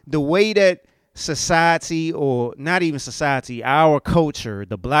the way that society, or not even society, our culture,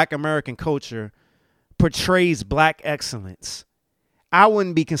 the Black American culture, portrays Black excellence. I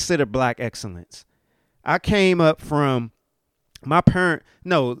wouldn't be considered Black excellence. I came up from my parent.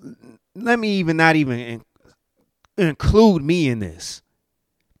 No, let me even not even include me in this.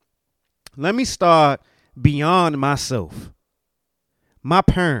 Let me start beyond myself. My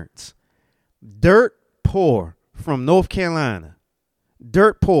parents, dirt poor from North Carolina,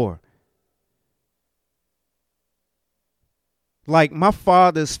 dirt poor. Like, my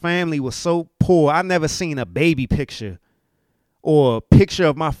father's family was so poor, I never seen a baby picture or a picture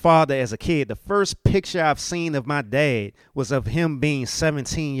of my father as a kid. The first picture I've seen of my dad was of him being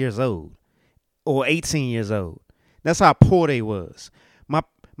 17 years old or 18 years old. That's how poor they was.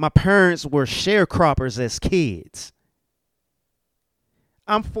 My parents were sharecroppers as kids.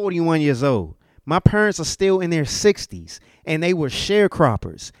 I'm 41 years old. My parents are still in their 60s, and they were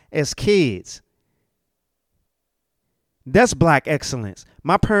sharecroppers as kids. That's Black excellence.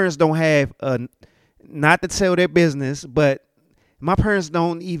 My parents don't have not to tell their business, but my parents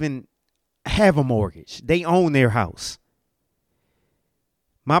don't even have a mortgage. They own their house.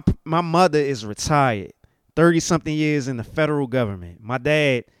 My mother is retired, 30-something years in the federal government. My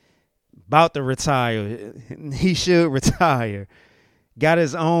dad about to retire. He should retire. Got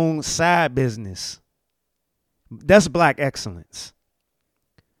his own side business. That's Black excellence.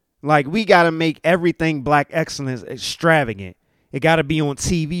 Like, we got to make everything black excellence extravagant. It got to be on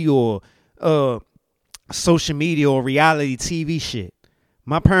TV or social media or reality TV shit.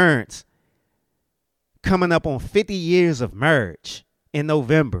 My parents coming up on 50 years of marriage in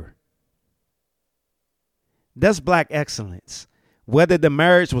November. That's black excellence. Whether the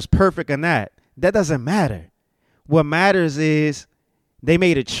marriage was perfect or not, that doesn't matter. What matters is they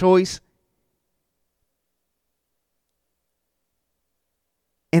made a choice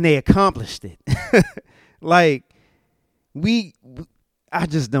and they accomplished it. Like, I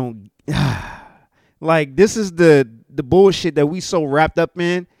just don't, like, this is the bullshit that we so wrapped up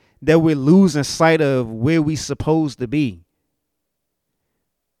in that we're losing sight of where we supposed to be.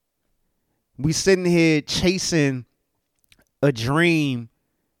 We sitting here chasing a dream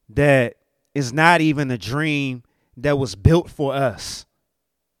that is not even a dream that was built for us.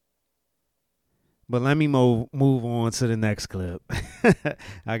 But let me move on to the next clip.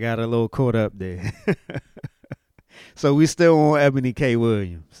 I got a little caught up there. So we still on Ebony K.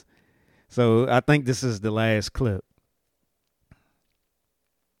 Williams. So I think this is the last clip.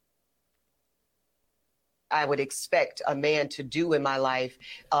 I would expect a man to do in my life.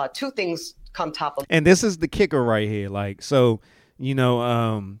 Two things come top of. And this is the kicker right here. Like, so, you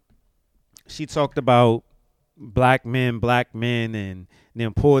know, she talked about black men and the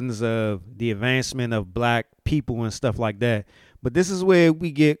importance of the advancement of black people and stuff like that. But this is where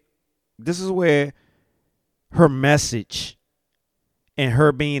her message and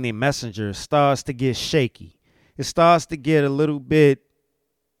her being a messenger starts to get shaky. It starts to get a little bit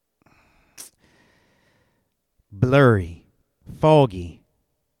blurry, foggy.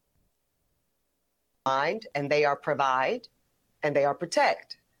 Mind, and they are provide, and they are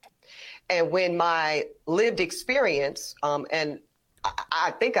protect. And when my lived experience, and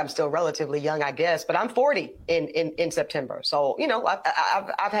I think I'm still relatively young, I guess, but I'm 40 in September. So, you know,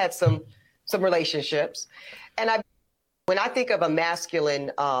 I've had some relationships, and when I think of a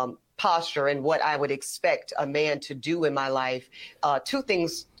masculine posture and what I would expect a man to do in my life, two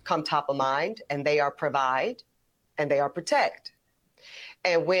things come top of mind, and they are provide, and they are protect.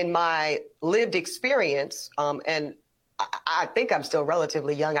 And when my lived experience, and I think I'm still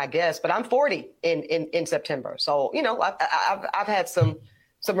relatively young, I guess, but I'm 40 in September. So, you know, I've had some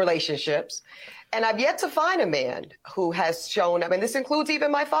relationships, and I've yet to find a man who has shown, I mean, this includes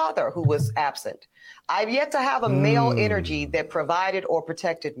even my father, who was absent. I've yet to have a male energy that provided or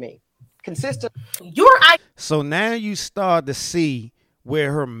protected me. Consistent. So now you start to see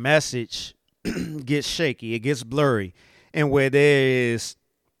where her message gets shaky, it gets blurry, and where there is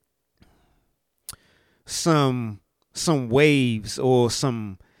some waves or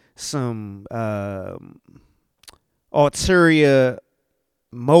some ulterior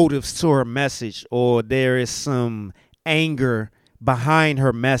motives to her message, or there is some anger behind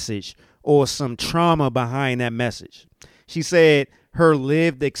her message or some trauma behind that message. She said her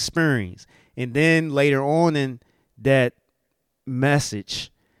lived experience, and then later on in that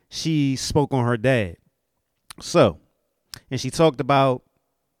message she spoke on her dad. So, and she talked about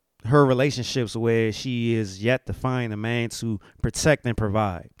her relationships where she is yet to find a man to protect and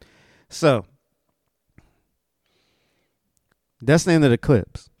provide. So that's the end of the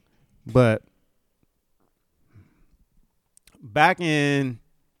clips. But back in,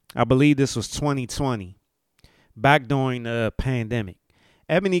 I believe this was 2020, back during the pandemic,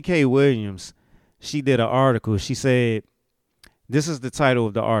 Ebony K. Williams, she did an article. She said, this is the title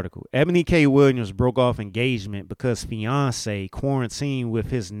of the article: Ebony K. Williams broke off engagement because fiance quarantined with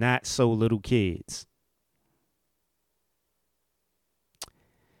his not so little kids.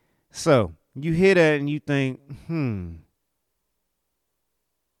 So you hear that and you think,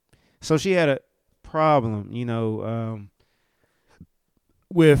 So she had a problem, you know,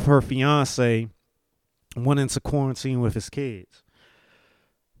 with her fiance wanting to quarantine with his kids.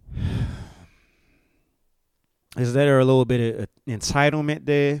 Is there a little bit of entitlement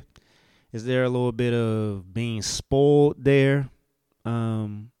there? Is there a little bit of being spoiled there?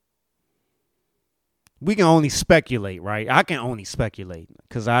 We can only speculate, right? I can only speculate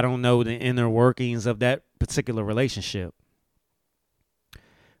because I don't know the inner workings of that particular relationship.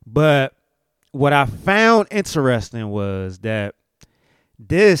 But what I found interesting was that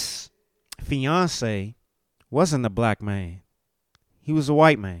this fiance wasn't a black man. He was a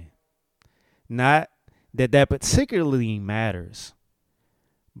white man. Not that particularly matters,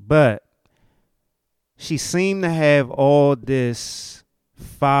 but she seemed to have all this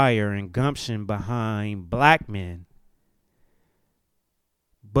fire and gumption behind black men,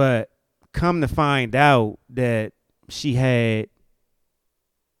 but come to find out that she had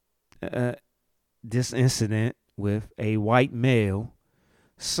this incident with a white male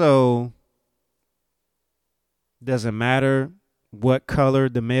So, doesn't matter what color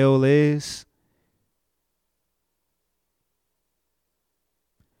the male is.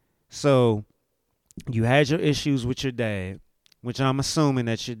 So, you had your issues with your dad, which I'm assuming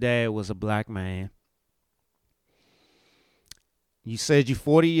that your dad was a black man. You said you're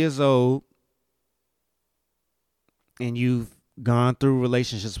 40 years old and you've gone through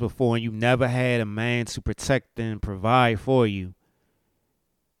relationships before and you never had a man to protect and provide for you.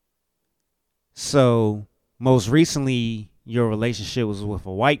 So most recently your relationship was with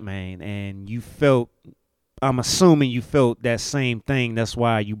a white man and you felt, I'm assuming you felt that same thing. That's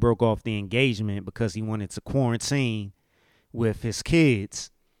why you broke off the engagement, because he wanted to quarantine with his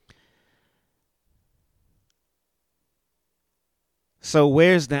kids. So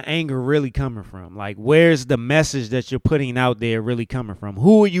where's the anger really coming from? Like, where's the message that you're putting out there really coming from?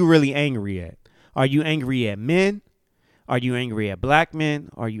 Who are you really angry at? Are you angry at men? Are you angry at black men?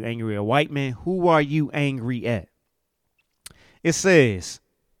 Are you angry at white men? Who are you angry at? It says,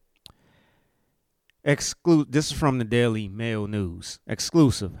 this is from the Daily Mail News.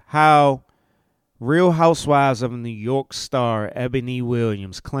 Exclusive. How Real Housewives of New York star Ebony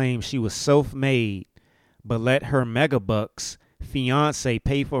Williams claims she was self-made, but let her megabucks fiance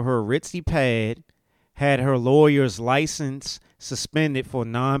pay for her ritzy pad, had her lawyer's license suspended for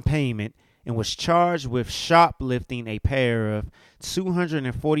non-payment, and was charged with shoplifting a pair of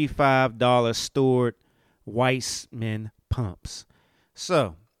 $245 stored Weissman pumps.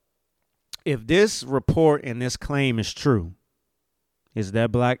 So, if this report and this claim is true, is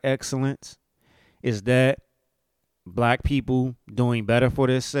that black excellence? Is that black people doing better for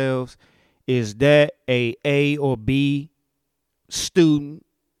themselves? Is that a or B student?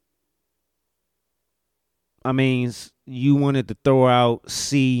 I mean, you wanted to throw out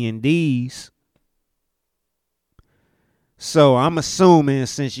C and D's. So I'm assuming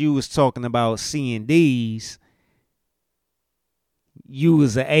since you was talking about C and D's, you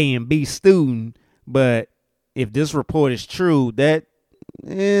was an A and B student. But if this report is true, that,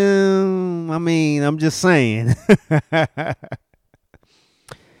 I mean, I'm just saying.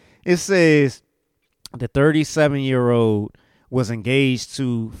 It says the 37-year-old was engaged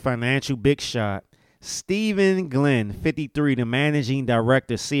to financial big shot Stephen Glenn, 53, the managing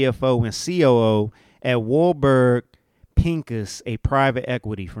director, CFO, and COO at Warburg Pincus, a private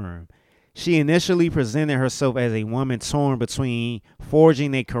equity firm. She initially presented herself as a woman torn between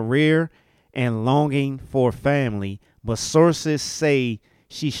forging a career and longing for family, but sources say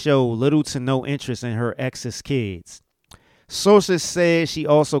she showed little to no interest in her ex's kids. Sources said she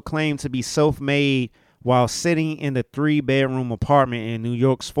also claimed to be self-made while sitting in the 3-bedroom apartment in New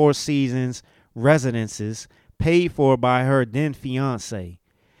York's Four Seasons residences paid for by her then fiance.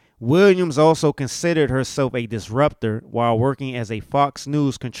 Williams also considered herself a disruptor while working as a Fox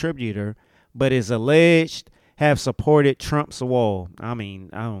News contributor, but is alleged have supported Trump's wall. I mean,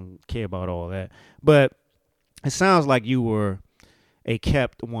 I don't care about all that, but it sounds like you were a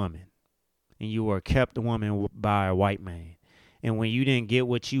kept woman, and you were a kept woman by a white man. And when you didn't get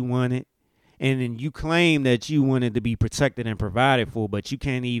what you wanted, and then you claim that you wanted to be protected and provided for, but you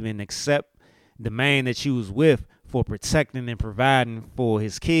can't even accept the man that you was with for protecting and providing for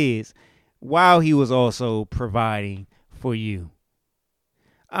his kids while he was also providing for you.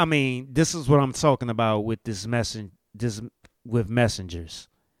 I mean, this is what I'm talking about with with messengers.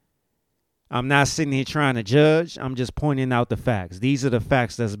 I'm not sitting here trying to judge. I'm just pointing out the facts. These are the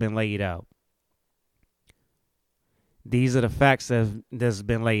facts that's been laid out. These are the facts that's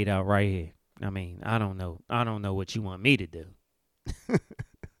been laid out right here. I mean, I don't know. I don't know what you want me to do.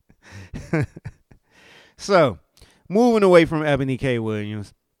 So, moving away from Ebony K.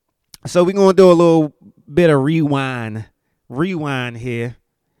 Williams. So, we're going to do a little bit of rewind here.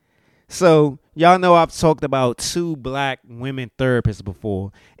 So, y'all know I've talked about 2 black women therapists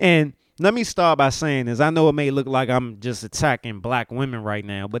before. And let me start by saying this. I know it may look like I'm just attacking black women right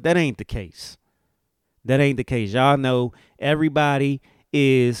now, but that ain't the case. That ain't the case. Y'all know everybody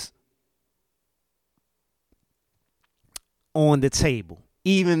is on the table.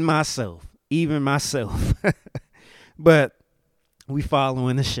 Even myself. But we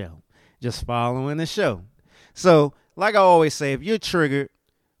following the show. Just following the show. So, like I always say, if you're triggered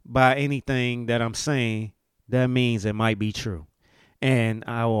by anything that I'm saying, that means it might be true. And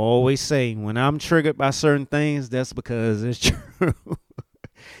I will always say, when I'm triggered by certain things, that's because it's true.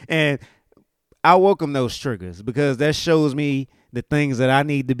 And I welcome those triggers because that shows me the things that I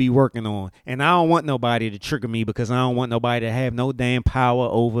need to be working on. And I don't want nobody to trigger me because I don't want nobody to have no damn power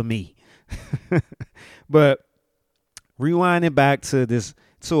over me. But rewinding back to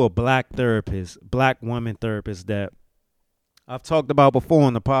a black woman therapist that I've talked about before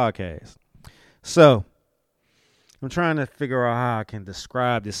on the podcast. So I'm trying to figure out how I can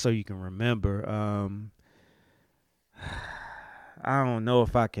describe this so you can remember. I don't know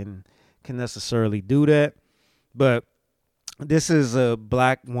if I can necessarily do that, but this is a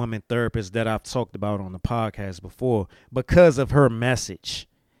black woman therapist that I've talked about on the podcast before because of her message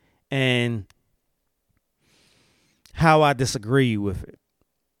and how I disagree with it.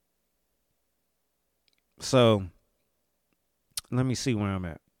 So let me see where I'm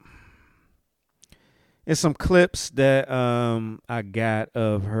at. It's some clips that I got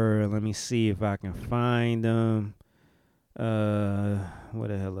of her. Let me see if I can find them. What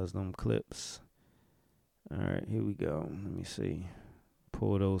the hell is them clips? All right, here we go. Let me see.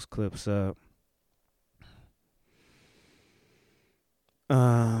 Pull those clips up. Here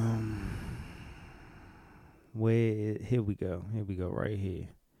we go. Here we go right here.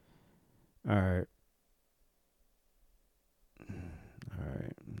 All right. All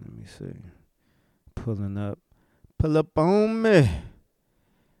right, let me see. Pulling up. Pull up on me.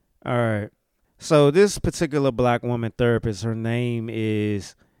 All right. So this particular black woman therapist, her name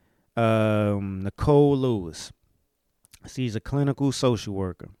is Nicole Lewis. She's a clinical social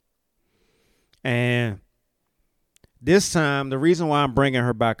worker. And this time, the reason why I'm bringing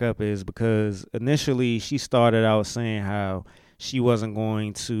her back up is because initially she started out saying how she doesn't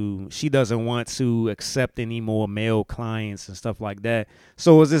want to accept any more male clients and stuff like that.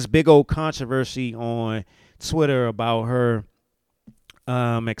 So it was this big old controversy on Twitter about her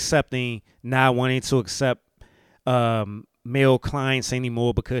not wanting to accept male clients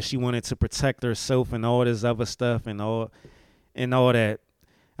anymore because she wanted to protect herself and all this other stuff and all that.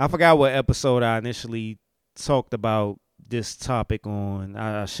 I forgot what episode I initially talked about this topic on.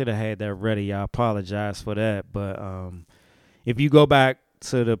 I should have had that ready. I apologize for that. But if you go back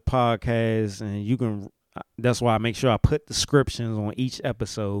to the podcast, and you can, that's why I make sure I put descriptions on each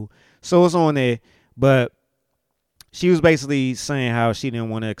episode. So it's on there. But she was basically saying how she didn't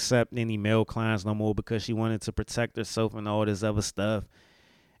want to accept any male clients no more because she wanted to protect herself and all this other stuff.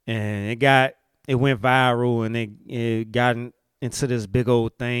 And it went viral, and it got into this big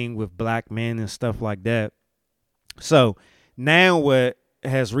old thing with black men and stuff like that. So now what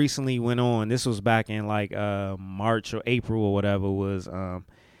has recently went on, this was back in like March or April or whatever, was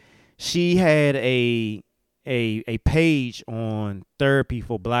she had a page on Therapy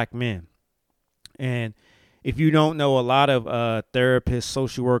for Black Men. And if you don't know, a lot of therapists,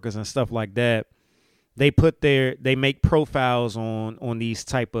 social workers and stuff like that, they make profiles on these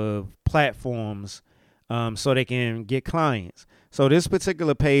type of platforms so they can get clients. So this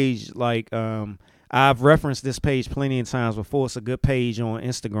particular page, like I've referenced this page plenty of times before. It's a good page on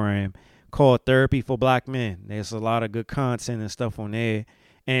Instagram called Therapy for Black Men. There's a lot of good content and stuff on there.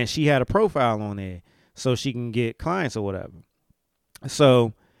 And she had a profile on there so she can get clients or whatever.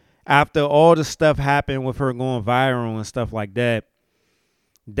 So after all the stuff happened with her going viral and stuff like that,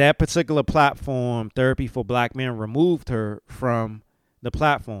 that particular platform, Therapy for Black Men, removed her from the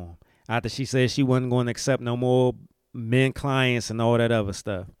platform after she said she wasn't going to accept no more men clients and all that other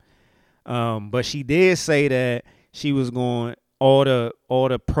stuff. But she did say that she was going all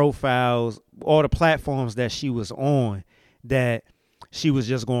the profiles, all the platforms that she was on, that she was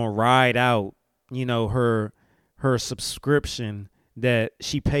just going to ride out, her subscription that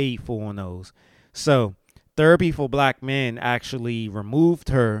she paid for on those. So Therapy for Black Men actually removed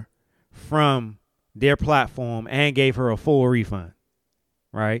her from their platform and gave her a full refund,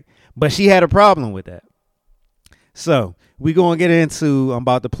 right? But she had a problem with that. So we're going to get into, I'm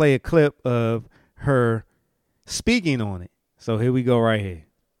about to play a clip of her speaking on it. So here we go right here.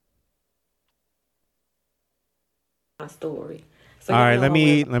 My story. So all right, let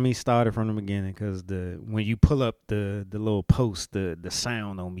me start it from the beginning, because when you pull up the little post, the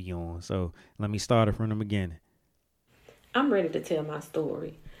sound don't be on. So let me start it from the beginning. I'm ready to tell my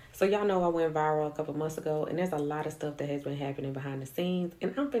story. So y'all know I went viral a couple months ago, and there's a lot of stuff that has been happening behind the scenes,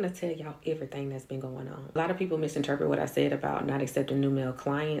 and I'm going to tell y'all everything that's been going on. A lot of people misinterpret what I said about not accepting new male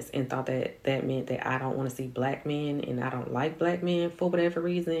clients and thought that meant that I don't want to see black men and I don't like black men for whatever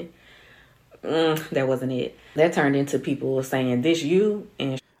reason. That wasn't it. That turned into people saying, this you,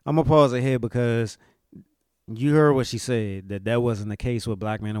 and I'm going to pause it here because you heard what she said, that wasn't the case with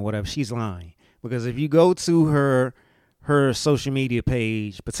black men or whatever. She's lying. Because if you go to her social media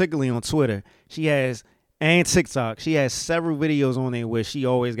page, particularly on Twitter, and TikTok, she has several videos on there where she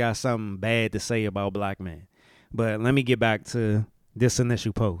always got something bad to say about black men. But let me get back to this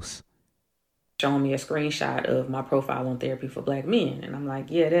initial post. Showing me a screenshot of my profile on Therapy for Black Men. And I'm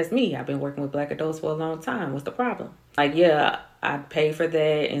like, yeah, that's me. I've been working with black adults for a long time. What's the problem? Like, yeah, I pay for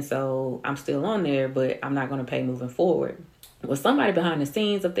that. And so I'm still on there, but I'm not going to pay moving forward. Well, somebody behind the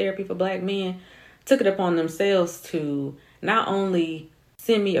scenes of Therapy for Black Men took it upon themselves to not only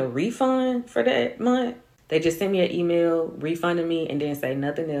send me a refund for that month, they just sent me an email refunding me and then say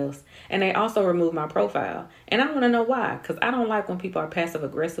nothing else. And they also removed my profile. And I want to know why, because I don't like when people are passive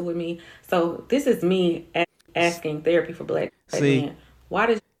aggressive with me. So this is me asking Therapy for Black Men. Why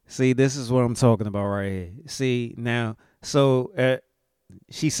did See, this is what I'm talking about right here. See, now, so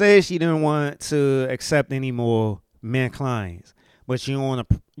she says she didn't want to accept any more men clients, but you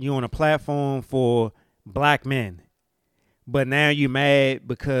on a platform for black men. But now you're mad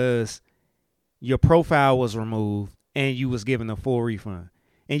because your profile was removed and you was given a full refund.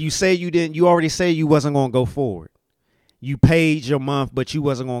 And you say you already said you wasn't going to go forward. You paid your month, but you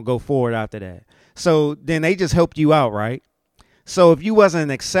wasn't going to go forward after that. So then they just helped you out, right? So if you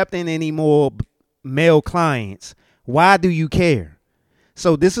wasn't accepting any more male clients, why do you care?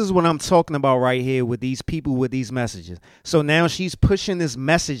 So this is what I'm talking about right here with these people with these messages. So now she's pushing this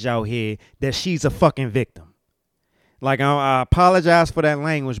message out here that she's a fucking victim. Like, I apologize for that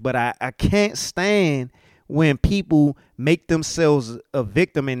language, but I can't stand when people make themselves a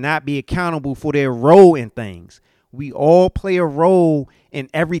victim and not be accountable for their role in things. We all play a role in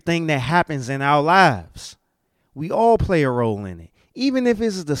everything that happens in our lives. We all play a role in it. Even if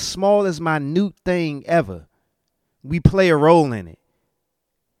it's the smallest, minute thing ever, we play a role in it.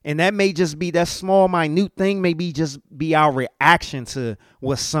 And that may just be that small, minute thing, maybe just be our reaction to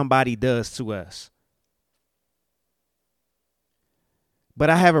what somebody does to us. But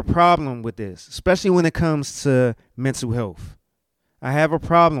I have a problem with this, especially when it comes to mental health. I have a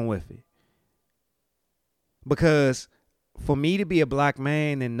problem with it. Because for me to be a black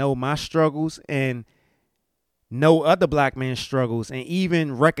man and know my struggles and know other black men's struggles and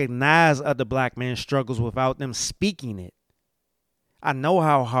even recognize other black men's struggles without them speaking it, I know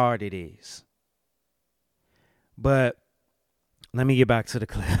how hard it is. But let me get back to the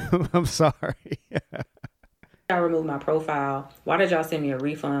clip. I'm sorry. y'all remove my profile? Why did y'all send me a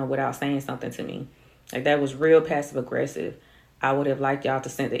refund without saying something to me? Like, that was real passive aggressive. I would have liked y'all to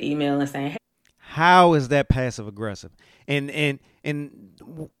send the email and saying, hey. How is that passive aggressive? And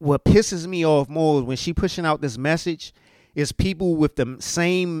what pisses me off more when she pushing out this message is people with the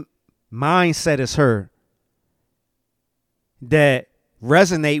same mindset as her that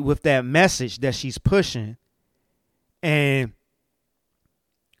resonate with that message that she's pushing and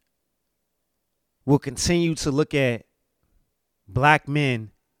will continue to look at black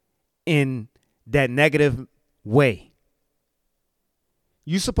men in that negative way.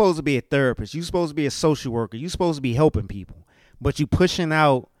 You're supposed to be a therapist. You're supposed to be a social worker. You're supposed to be helping people. But you pushing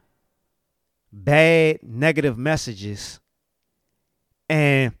out bad, negative messages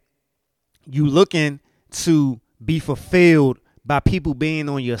and you looking to be fulfilled by people being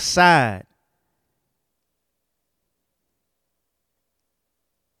on your side.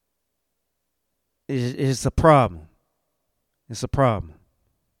 It's a problem. It's a problem.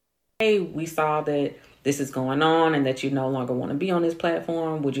 Hey, we saw that this is going on and that you no longer want to be on this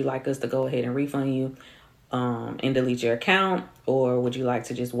platform. Would you like us to go ahead and refund you and delete your account? Or would you like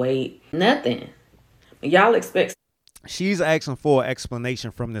to just wait? Nothing. Y'all expect. She's asking for an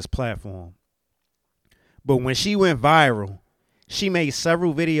explanation from this platform. But when she went viral, she made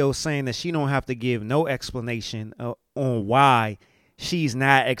several videos saying that she don't have to give no explanation on why she's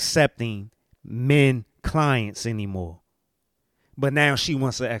not accepting men clients anymore. But now she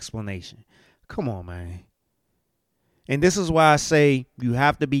wants an explanation. Come on, man. And this is why I say you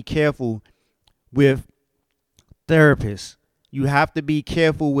have to be careful with therapists. You have to be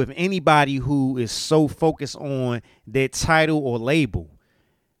careful with anybody who is so focused on their title or label.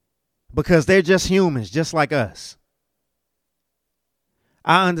 Because they're just humans, just like us.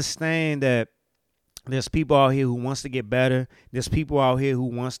 I understand that there's people out here who wants to get better. There's people out here who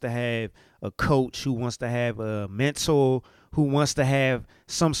wants to have a coach, who wants to have a mentor, who wants to have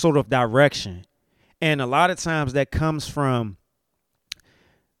some sort of direction. And a lot of times that comes from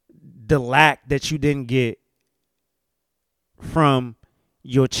the lack that you didn't get from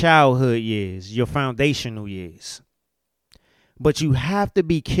your childhood years, your foundational years. But you have to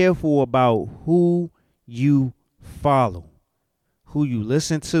be careful about who you follow, who you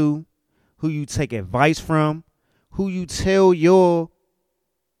listen to, who you take advice from, who you tell your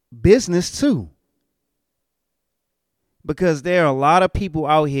business to. Because there are a lot of people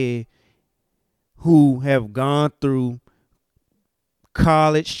out here who have gone through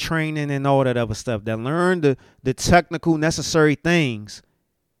college training and all that other stuff, that learn the technical necessary things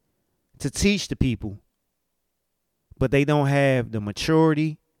to teach the people. But they don't have the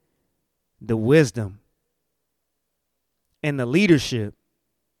maturity, the wisdom, and the leadership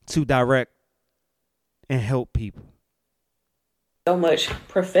to direct and help people. So much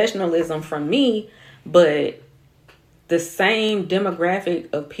professionalism from me, but the same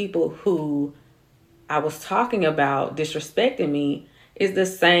demographic of people who I was talking about disrespecting me is the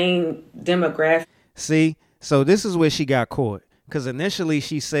same demographic. See, so this is where she got caught. Because initially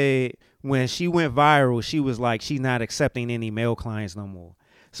she said when she went viral, she was like, she's not accepting any male clients no more.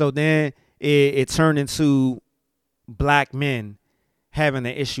 So then it turned into black men having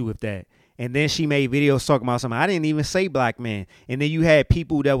an issue with that. And then she made videos talking about something. I didn't even say black men. And then you had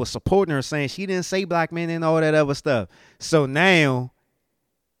people that were supporting her saying she didn't say black men and all that other stuff. So now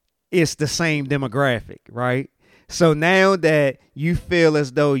it's the same demographic, right? So now that you feel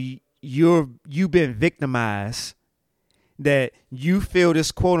as though you've been victimized, that you feel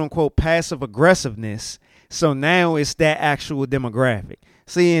this quote unquote passive aggressiveness. So now it's that actual demographic.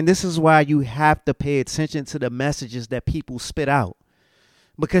 See, and this is why you have to pay attention to the messages that people spit out.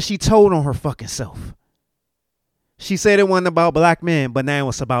 Because she told on her fucking self. She said it wasn't about black men, but now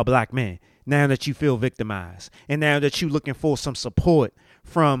it's about black men. Now that you feel victimized. And now that you're looking for some support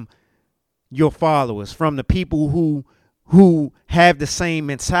from your followers, from the people who have the same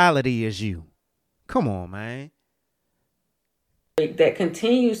mentality as you. Come on, man. That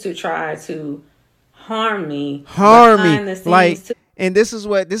continues to try to harm me. Like, and this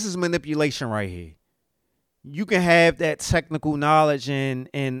is manipulation right here. You can have that technical knowledge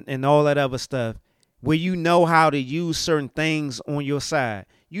and all that other stuff where you know how to use certain things on your side.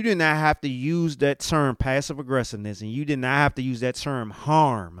 You do not have to use that term passive aggressiveness, and you did not have to use that term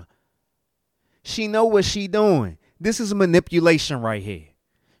harm. She know what she doing. This is manipulation right here.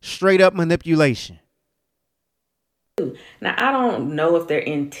 Straight up manipulation. Now, I don't know if their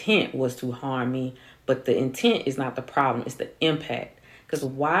intent was to harm me, but the intent is not the problem. It's the impact. Because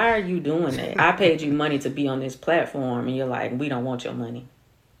why are you doing that? I paid you money to be on this platform, and you're like, we don't want your money.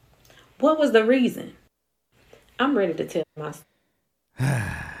 What was the reason? I'm ready to tell my story.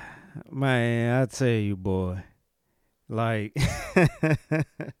 Man, I tell you, boy. Like,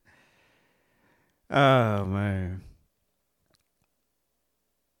 oh, man.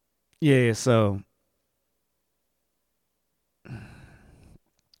 Yeah, so.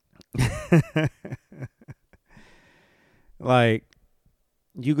 Like,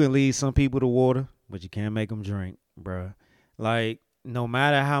 you can lead some people to water, but you can't make them drink, bruh. Like, no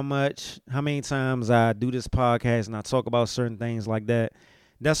matter how many times I do this podcast and I talk about certain things like that,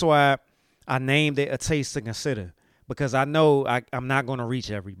 that's why I named it A Taste to Consider, because I know I'm not going to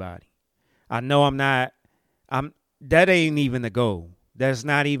reach everybody. I know that ain't even the goal. That's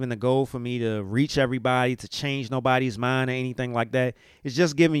not even the goal for me to reach everybody, to change nobody's mind or anything like that. It's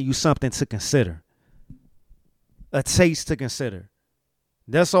just giving you something to consider. A taste to consider.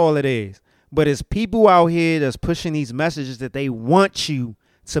 That's all it is. But it's people out here that's pushing these messages that they want you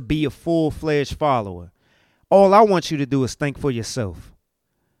to be a full-fledged follower. All I want you to do is think for yourself.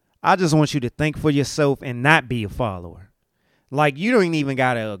 I just want you to think for yourself and not be a follower. Like, you don't even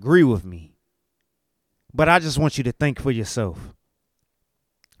got to agree with me. But I just want you to think for yourself.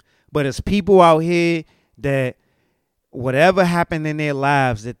 But it's people out here that whatever happened in their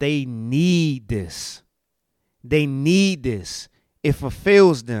lives, that they need this. They need this. It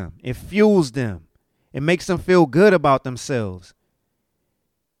fulfills them. It fuels them. It makes them feel good about themselves.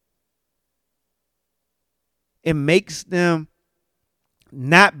 It makes them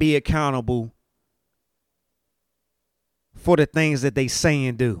not be accountable for the things that they say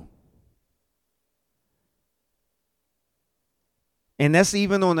and do. And that's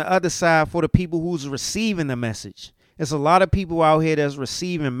even on the other side for the people who's receiving the message. There's a lot of people out here that's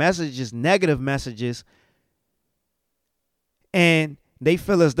receiving messages, negative messages, and they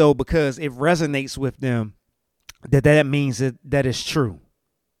feel as though because it resonates with them, that means that it's true.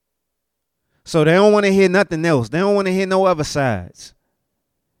 So they don't want to hear nothing else. They don't want to hear no other sides.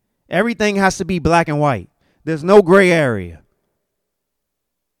 Everything has to be black and white. There's no gray area.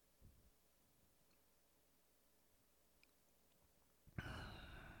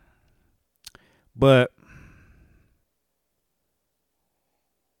 But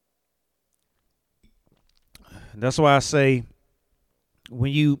that's why I say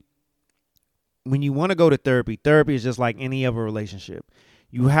when you want to go to therapy is just like any other relationship.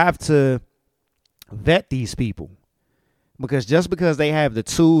 You have to vet these people, because just because they have the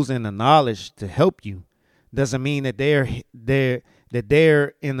tools and the knowledge to help you doesn't mean that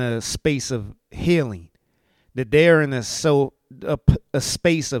they're in a space of healing, that they're in a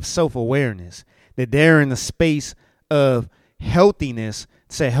space of self-awareness, that they're in a space of healthiness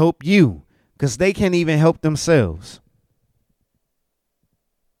to help you, because they can't even help themselves.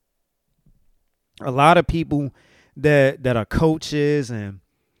 A lot of people that are coaches and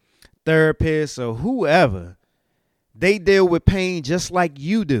therapists or whoever, They deal with pain just like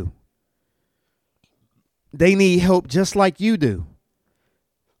you do. They need help just like you do.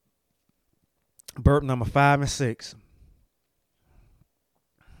 Burp number 5 and 6.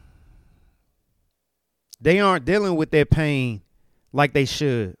 They aren't dealing with their pain like they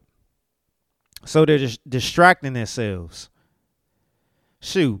should. So they're just distracting themselves.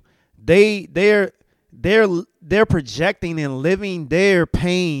 Shoot, they're projecting and living their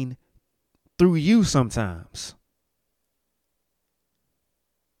pain through you sometimes.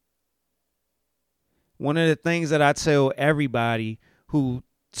 One of the things that I tell everybody who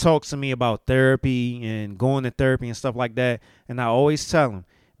talks to me about therapy and going to therapy and stuff like that, and I always tell them,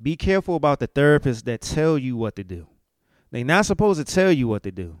 be careful about the therapists that tell you what to do. They're not supposed to tell you what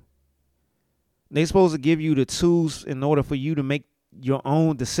to do. They're supposed to give you the tools in order for you to make your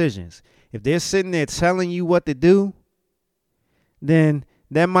own decisions. If they're sitting there telling you what to do, then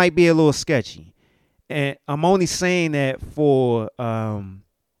that might be a little sketchy. And I'm only saying that for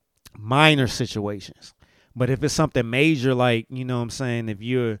minor situations. But if it's something major, like, you know what I'm saying, if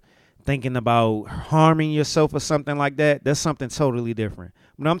you're thinking about harming yourself or something like that, that's something totally different.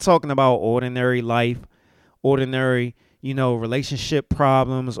 When I'm talking about ordinary life, ordinary, relationship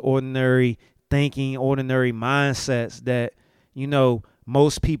problems, ordinary thinking, ordinary mindsets that,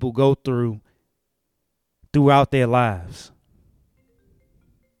 most people go throughout their lives.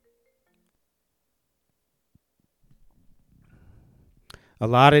 A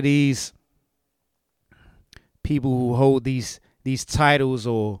lot of these people who hold these titles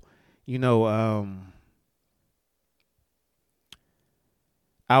or,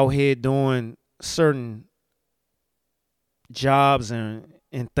 out here doing certain jobs and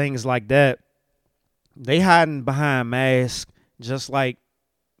things like that, they hiding behind masks just like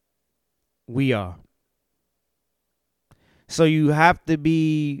we are. So you have to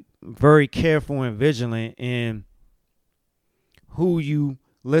be very careful and vigilant in who you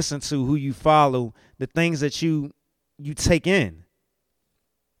listen to, who you follow, the things that you take in.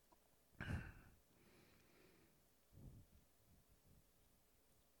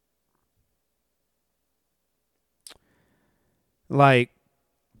 Like,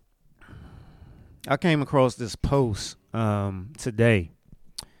 I came across this post today,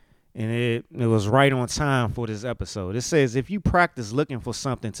 and it was right on time for this episode. It says, if you practice looking for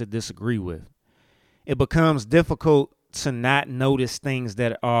something to disagree with, it becomes difficult to not notice things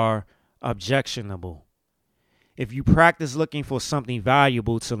that are objectionable. If you practice looking for something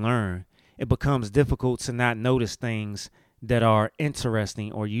valuable to learn, it becomes difficult to not notice things that are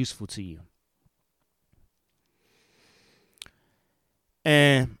interesting or useful to you.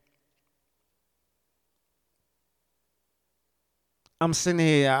 And I'm sitting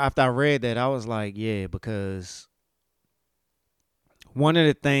here, after I read that, I was like, yeah, because one of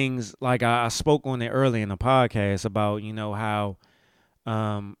the things, like I spoke on it early in the podcast about, how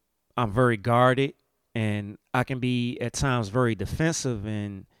I'm very guarded and I can be at times very defensive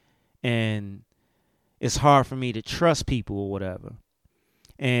and it's hard for me to trust people or whatever.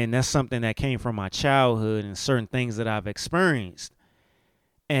 And that's something that came from my childhood and certain things that I've experienced.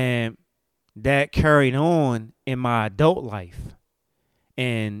 And that carried on in my adult life.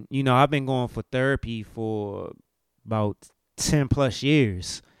 And, I've been going for therapy for about 10 plus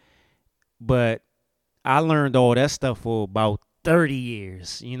years. But I learned all that stuff for about 30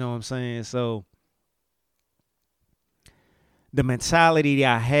 years. You know what I'm saying? So the mentality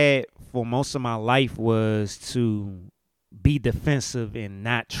that I had for most of my life was to be defensive and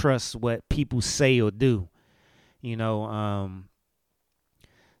not trust what people say or do.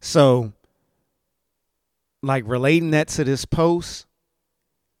 So, like, relating that to this post,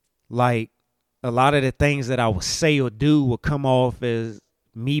 like, a lot of the things that I would say or do would come off as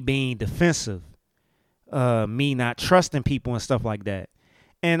me being defensive, me not trusting people and stuff like that.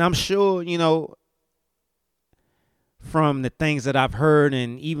 And I'm sure, from the things that I've heard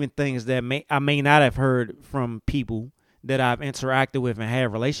and even things that I may not have heard from people that I've interacted with and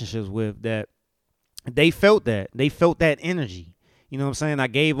had relationships with, that they felt that. They felt that energy. You know what I'm saying? I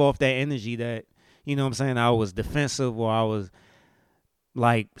gave off that energy that, I was defensive or I was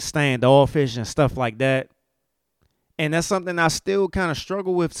like standoffish and stuff like that. And that's something I still kind of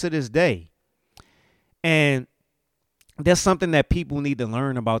struggle with to this day. And that's something that people need to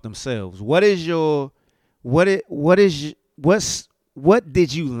learn about themselves. What did you learn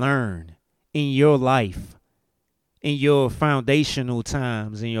in your life, in your foundational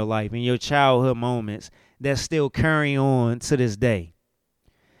times in your life, in your childhood moments that still carry on to this day?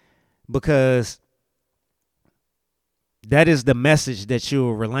 Because that is the message that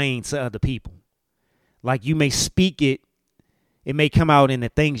you're relaying to other people. Like, you may speak it. It may come out in the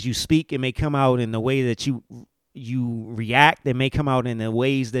things you speak. It may come out in the way that you you react. It may come out in the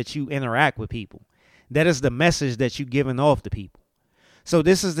ways that you interact with people. That is the message that you're giving off to people. So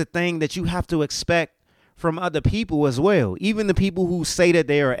this is the thing that you have to expect from other people as well. Even the people who say that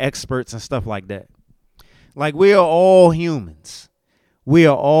they are experts and stuff like that. Like, we are all humans. We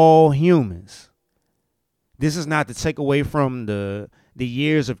are all humans. This is not to take away from the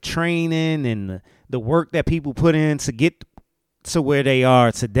years of training and the work that people put in to get to where they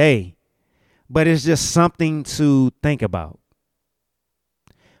are today. But it's just something to think about.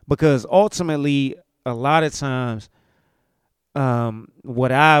 Because ultimately, a lot of times,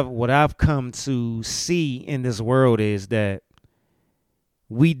 what I've come to see in this world is that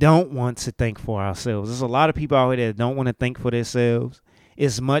we don't want to think for ourselves. There's a lot of people out here that don't want to think for themselves.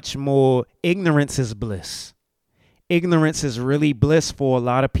 It's much more ignorance is bliss. Ignorance is really bliss for a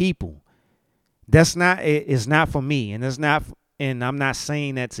lot of people. It's not for me, and I'm not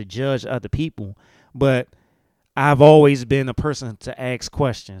saying that to judge other people, but I've always been a person to ask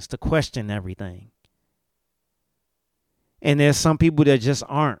questions, to question everything. And there's some people that just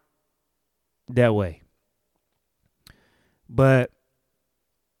aren't that way. But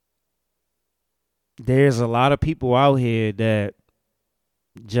there's a lot of people out here that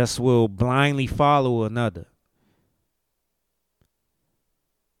just will blindly follow another.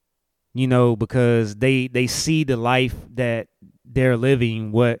 You know, because they see the life that they're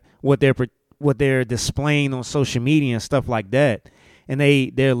living, what they're displaying on social media and stuff like that, and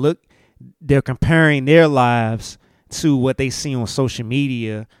they're comparing their lives to what they see on social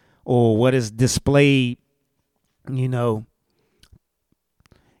media or what is displayed, you know,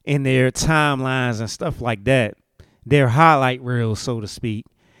 in their timelines and stuff like that, their highlight reels, so to speak,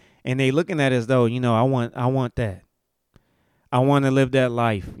 and they looking at it as though, you know, I want that. I want to live that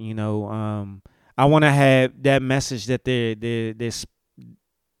life, you know. I want to have that message that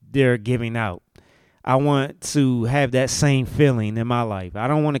they're giving out. I want to have that same feeling in my life. I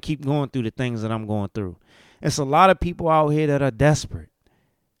don't want to keep going through the things that I'm going through. It's a lot of people out here that are desperate,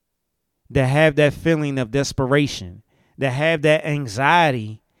 that have that feeling of desperation, that have that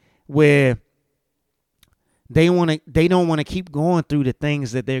anxiety where they don't want to keep going through the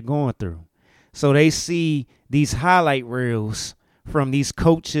things that they're going through. So they see these highlight reels from these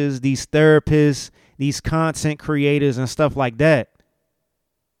coaches, these therapists, these content creators and stuff like that.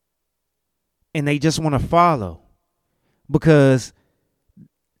 And they just want to follow because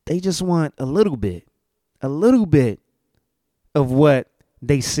they just want a little bit of what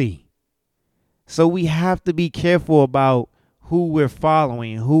they see. So we have to be careful about who we're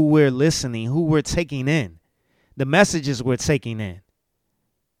following, who we're listening, who we're taking in, the messages we're taking in.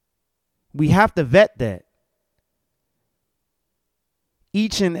 We have to vet that.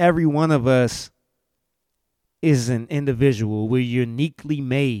 Each and every one of us is an individual. We're uniquely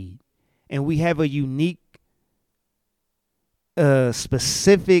made. And we have a unique,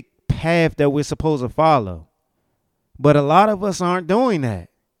 specific path that we're supposed to follow. But a lot of us aren't doing that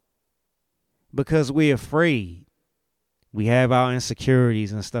because we're afraid. We have our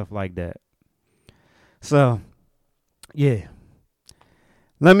insecurities and stuff like that. So, yeah.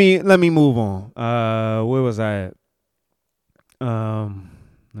 Let me move on. Where was I at?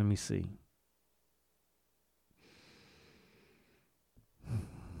 Let me see.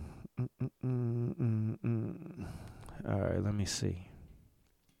 All right, let me see.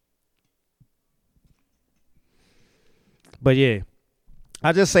 But yeah,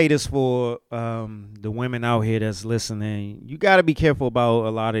 I just say this for the women out here that's listening. You got to be careful about a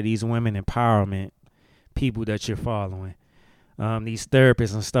lot of these women empowerment people that you're following. These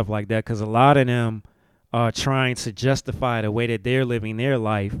therapists and stuff like that, because a lot of them are trying to justify the way that they're living their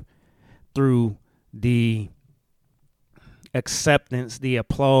life through the acceptance, the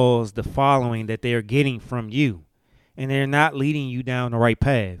applause, the following that they're getting from you. And they're not leading you down the right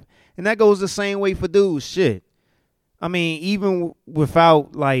path. And that goes the same way for dudes. Shit. I mean, even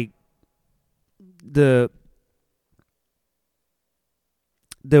without like the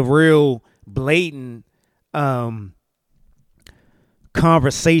real blatant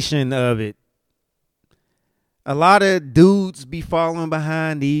conversation of it, a lot of dudes be following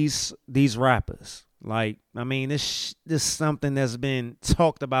behind these rappers. Like, I mean, this is something that's been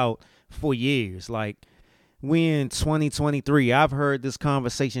talked about for years. Like, we in 2023. I've heard this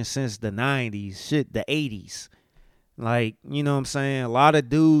conversation since the 90s, shit, the 80s. Like, you know what I'm saying? A lot of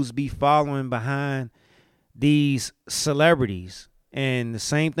dudes be following behind these celebrities. And the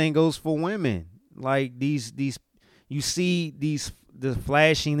same thing goes for women. Like, these you see the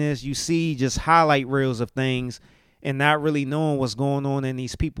flashiness, you see just highlight reels of things, and not really knowing what's going on in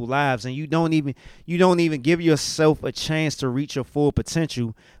these people's lives, and you don't even give yourself a chance to reach your full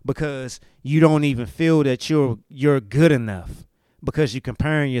potential because you don't even feel that you're good enough because you're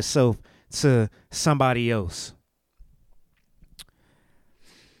comparing yourself to somebody else.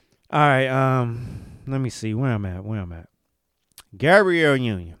 All right, let me see where I'm at. Gabrielle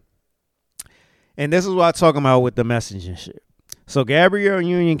Union. And this is what I'm talking about with the messaging shit. So Gabrielle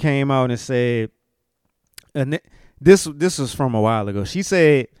Union came out and said, and this was from a while ago. She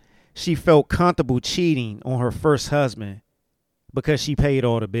said she felt comfortable cheating on her first husband because she paid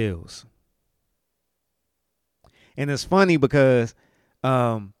all the bills. And it's funny because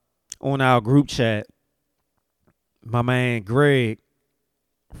on our group chat, my man Greg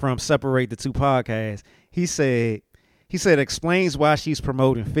from Separate the Two Podcasts, he said explains why she's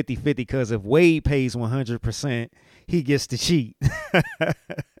promoting 50-50 because if Wade pays 100%, he gets to cheat.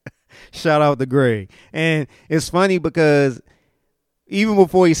 Shout out to Greg. And it's funny because even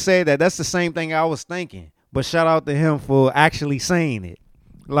before he said that, that's the same thing I was thinking. But shout out to him for actually saying it.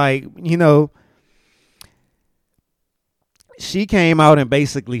 Like, you know, she came out and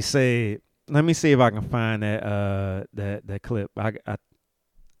basically said, let me see if I can find that clip.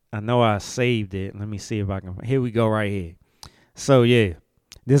 I know I saved it. Let me see if I can. Here we go right here. So, yeah,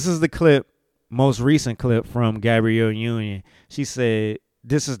 this is the clip, most recent clip from Gabrielle Union. She said,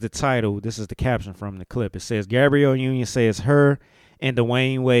 this is the title. This is the caption from the clip. It says, Gabrielle Union says her and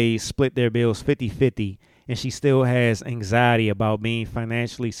Dwayne Wade split their bills 50-50, and she still has anxiety about being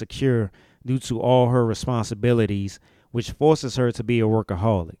financially secure due to all her responsibilities, which forces her to be a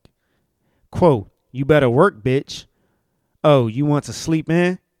workaholic. Quote, you better work, bitch. Oh, you want to sleep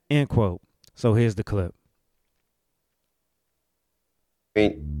in? End quote. So here's the clip.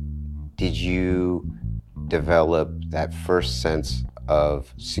 Did you develop that first sense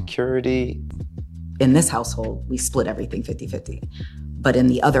of security? In this household, we split everything 50-50. But in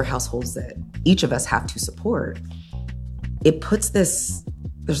the other households that each of us have to support, it puts this,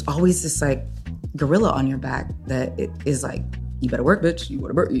 there's always this like gorilla on your back that it is like, you better work, bitch. You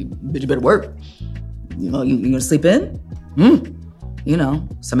better work. Bitch, you better work. You know, you gonna sleep in? You know,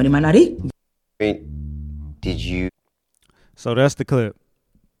 somebody might not eat. Did you? So that's the clip.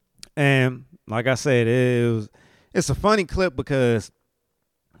 And like I said, it's a funny clip because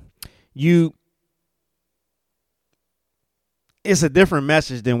it's a different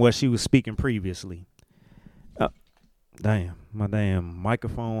message than what she was speaking previously. Damn, my damn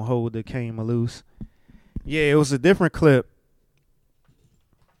microphone holder came loose. Yeah, it was a different clip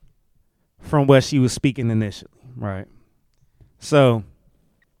from what she was speaking initially, right? So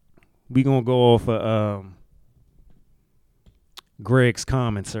we gonna go off of Greg's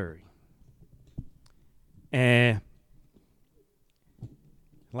commentary. And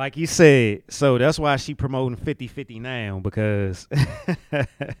like he said, so that's why she promoting 50-50 now, because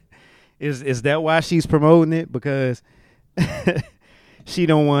is that why she's promoting it? Because she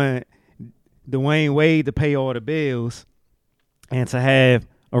don't want Dwayne Wade to pay all the bills and to have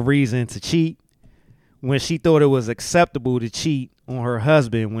a reason to cheat when she thought it was acceptable to cheat on her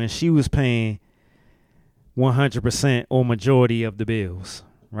husband when she was paying 100% or majority of the bills,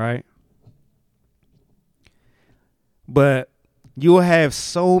 right? But you'll have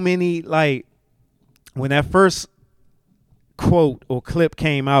so many, like, when that first quote or clip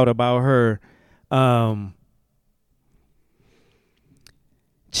came out about her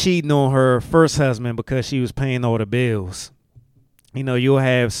cheating on her first husband because she was paying all the bills, you know, you'll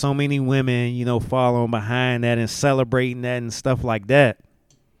have so many women, you know, following behind that and celebrating that and stuff like that.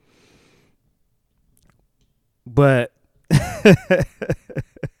 But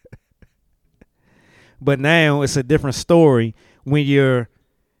but now it's a different story when you're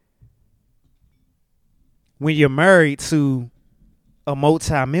married to a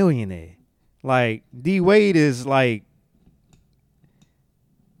multi-millionaire. Like D Wade is like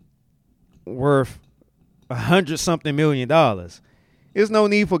worth $100-something million. There's no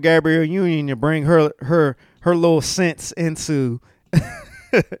need for Gabrielle Union to bring her little cents into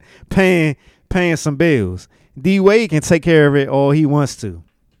paying some bills. D Wade can take care of it all he wants to.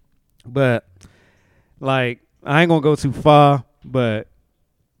 But like, I ain't gonna go too far, but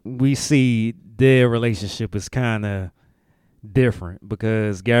we see their relationship is kind of different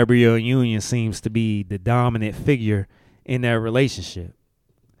because Gabrielle Union seems to be the dominant figure in that relationship,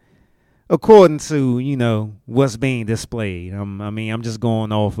 according to, you know, what's being displayed. I'm just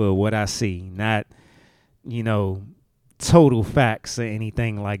going off of what I see, not, you know, total facts or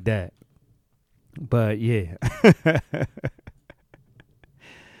anything like that. But yeah.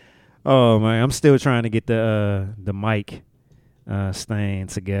 Oh man, I'm still trying to get the mic stand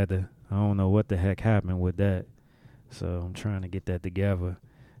together. I don't know what the heck happened with that. So I'm trying to get that together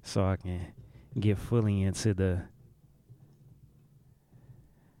so I can get fully into the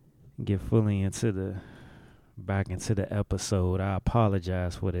back into the episode. I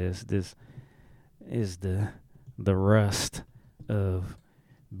apologize for this. This is the rust of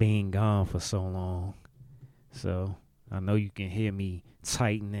being gone for so long. So I know you can hear me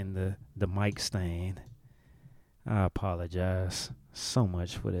tightening the mic stand. I apologize so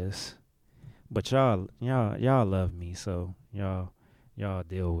much for this. But y'all love me, so y'all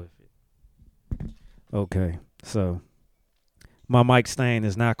deal with it. Okay, so my mic stand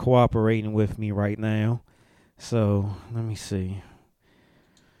is not cooperating with me right now. So let me see.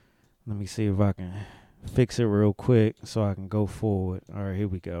 Let me see if I can fix it real quick so I can go forward. All right, here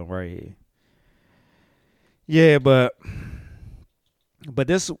we go, right here. Yeah, but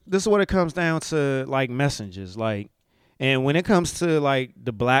this is what it comes down to, like messages, like, and when it comes to like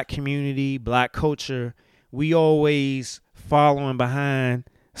the black community, black culture, we always following behind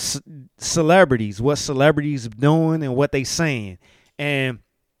celebrities, what celebrities are doing and what they saying, and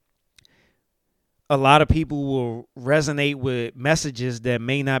a lot of people will resonate with messages that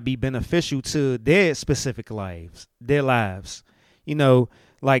may not be beneficial to their specific lives, You know,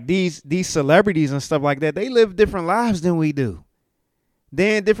 like these celebrities and stuff like that, they live different lives than we do.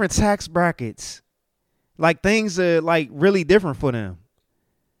 They're in different tax brackets. Like things are like really different for them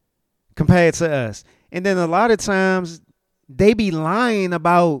compared to us. And then a lot of times they be lying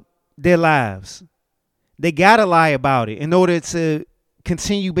about their lives. They got to lie about it in order to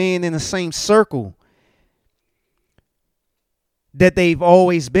continue being in the same circle that they've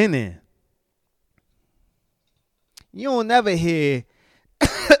always been in. You don't never hear,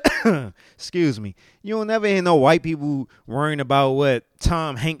 excuse me, you don't never hear no white people worrying about what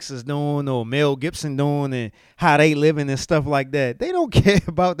Tom Hanks is doing or Mel Gibson doing and how they living and stuff like that. They don't care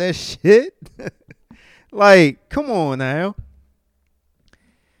about that shit. Like, come on now.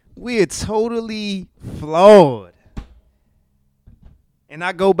 We are totally flawed. And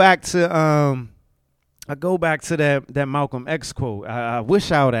I go back to that Malcolm X quote. I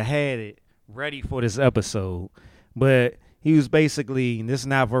wish I would have had it ready for this episode, but he was basically, and this is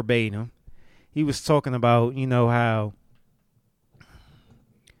not verbatim, he was talking about, you know, how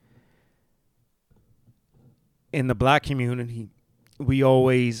in the black community, we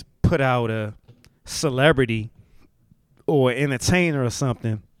always put out a celebrity or entertainer or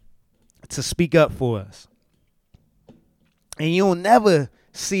something to speak up for us. And you'll never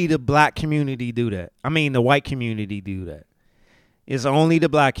see the black community do that. I mean, the white community do that. It's only the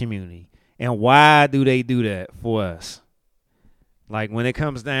black community. And why do they do that for us? Like when it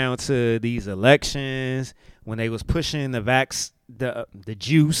comes down to these elections, when they was pushing the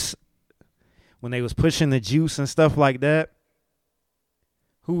juice, when they was pushing the juice and stuff like that,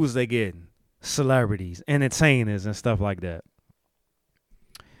 who was they getting? Celebrities, entertainers and stuff like that.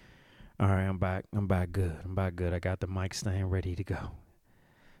 All right, I'm back good. I got the mic stand ready to go.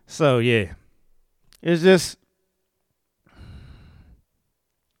 So, yeah, it's just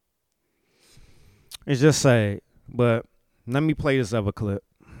sad. But let me play this other clip.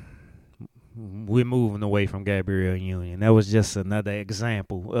 We're moving away from Gabrielle Union. That was just another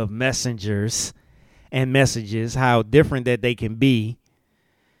example of messengers and messages, how different that they can be,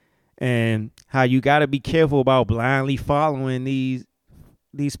 and how you got to be careful about blindly following these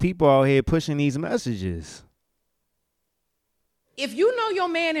people out here pushing these messages. If you know your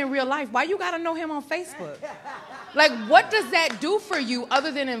man in real life, why you got to know him on Facebook? Like, what does that do for you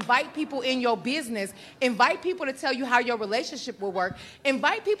other than invite people in your business, invite people to tell you how your relationship will work,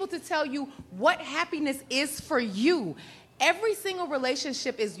 invite people to tell you what happiness is for you? Every single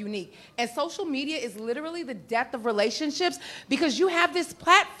relationship is unique, and social media is literally the death of relationships because you have this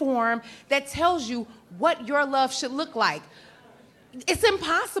platform that tells you what your love should look like. It's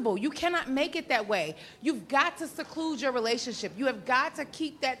impossible. You cannot make it that way. You've got to seclude your relationship. You have got to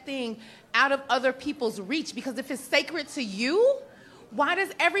keep that thing out of other people's reach, because if it's sacred to you, why does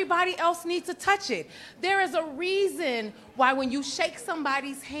everybody else need to touch it? There is a reason why when you shake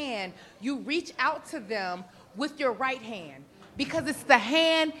somebody's hand, you reach out to them with your right hand, because it's the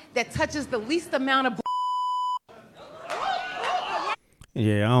hand that touches the least amount of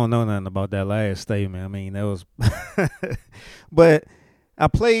Yeah, I don't know nothing about that last statement. I mean, that was but I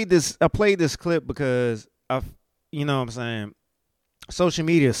played this clip because you know what I'm saying, social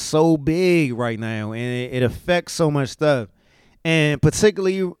media is so big right now, and it affects so much stuff, and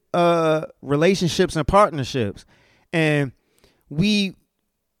particularly relationships and partnerships. And we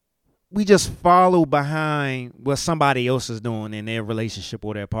just follow behind what somebody else is doing in their relationship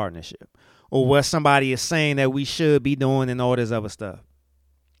or their partnership, or what somebody is saying that we should be doing and all this other stuff.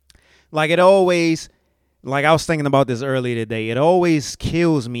 Like it always like I was thinking about this earlier today. It always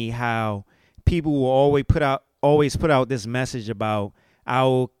kills me how people will always put out this message about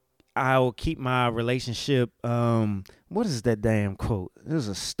I'll keep my relationship. What is that damn quote? It was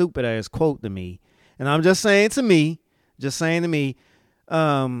a stupid ass quote to me, and I'm just saying to me,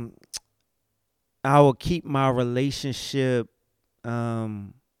 I will keep my relationship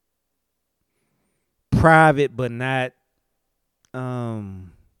private, but not. I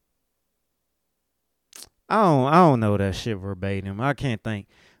don't know that shit verbatim. I can't think.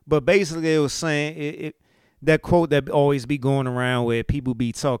 But basically, it was saying that quote that always be going around where people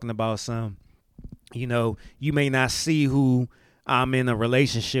be talking about some, you may not see who I'm in a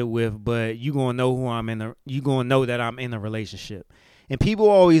relationship with, but you gonna know you gonna know that I'm in a relationship. And people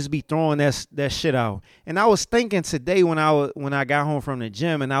always be throwing that shit out. And I was thinking today when I got home from the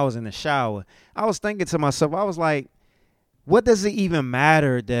gym and I was in the shower, I was thinking to myself, I was like, what does it even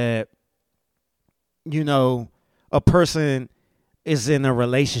matter that, a person is in a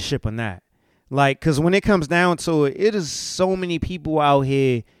relationship or not? Like, because when it comes down to it, it is so many people out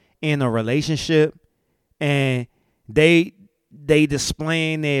here in a relationship and they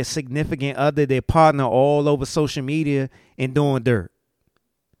displaying their significant other, their partner all over social media and doing dirt.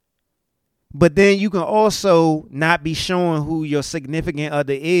 But then you can also not be showing who your significant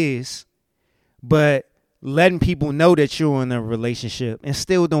other is, but letting people know that you're in a relationship and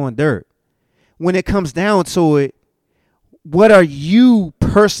still doing dirt. When it comes down to it, what are you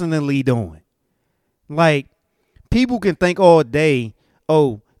personally doing? Like, people can think all day,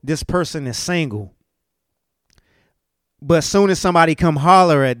 oh, this person is single. But as soon as somebody come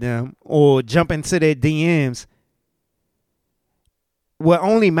holler at them or jump into their DMs, what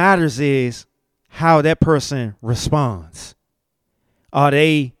only matters is how that person responds. Are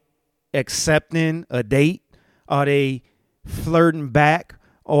they accepting a date? Are they flirting back?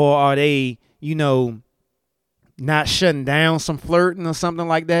 Or are they, not shutting down some flirting or something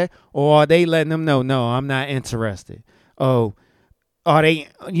like that? Or are they letting them know, no, I'm not interested? Oh, are they,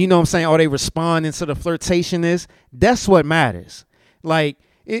 are they responding to the flirtatiousness? That's what matters. Like,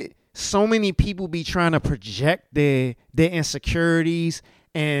 so many people be trying to project their insecurities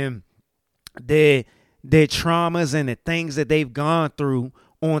and their traumas and the things that they've gone through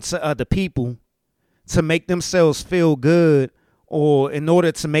onto other people to make themselves feel good, or in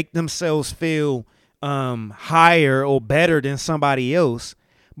order to make themselves feel higher or better than somebody else.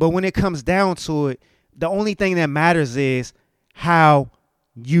 But when it comes down to it, the only thing that matters is how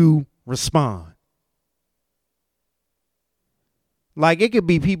you respond. Like, it could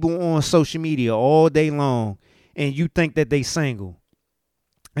be people on social media all day long and you think that they single.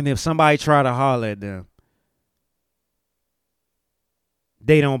 And if somebody try to holler at them,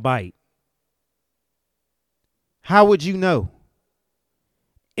 they don't bite. How would you know?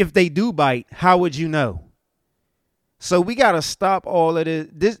 If they do bite, how would you know? So we got to stop all of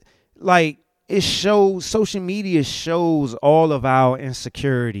this. Social media shows all of our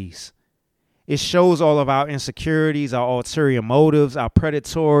insecurities. It shows all of our insecurities, our ulterior motives, our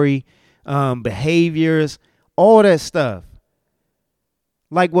predatory behaviors, all that stuff.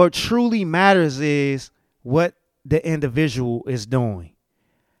 Like, what truly matters is what the individual is doing,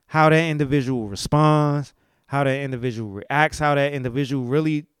 how that individual responds, how that individual reacts, how that individual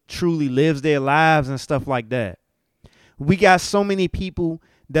really truly lives their lives and stuff like that. We got so many people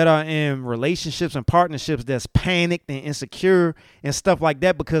that are in relationships and partnerships that's panicked and insecure and stuff like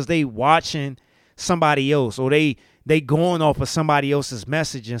that because they watching somebody else, or they going off of somebody else's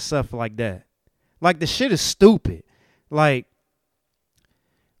message and stuff like that. Like, the shit is stupid. Like,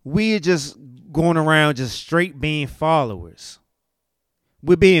 we are just going around just straight being followers.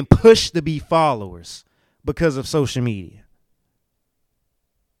 We're being pushed to be followers because of social media.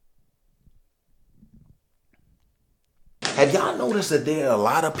 Have y'all noticed that there are a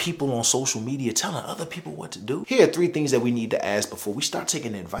lot of people on social media telling other people what to do? Here are 3 things that we need to ask before we start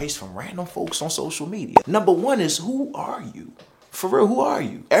taking advice from random folks on social media. Number 1 is, who are you? For real, who are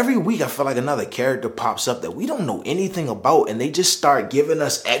you? Every week I feel like another character pops up that we don't know anything about, and they just start giving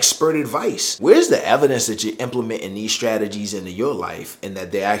us expert advice. Where's the evidence that you're implementing these strategies into your life and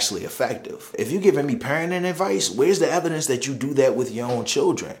that they're actually effective? If you're giving me parenting advice, where's the evidence that you do that with your own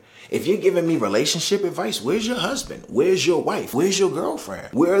children? If you're giving me relationship advice, where's your husband? Where's your wife? Where's your girlfriend?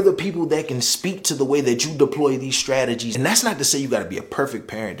 Where are the people that can speak to the way that you deploy these strategies? And that's not to say you got to be a perfect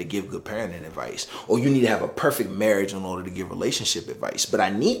parent to give good parenting advice, or you need to have a perfect marriage in order to give relationship relationship advice, but I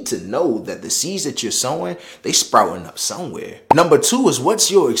need to know that the seeds that you're sowing, they sprouting up somewhere. Number 2 is,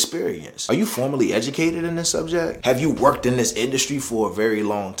 what's your experience? Are you formally educated in this subject? Have you worked in this industry for a very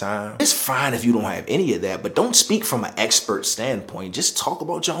long time? It's fine if you don't have any of that, but don't speak from an expert standpoint. Just talk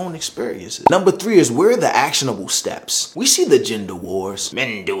about your own experiences. Number 3 is, where are the actionable steps? We see the gender wars.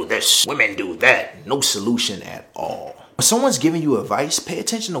 Men do this, women do that. No solution at all. When someone's giving you advice, pay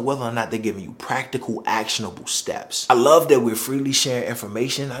attention to whether or not they're giving you practical, actionable steps. I love that we're freely sharing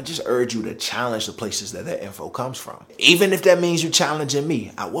information. I just urge you to challenge the places that that info comes from. Even if that means you challenging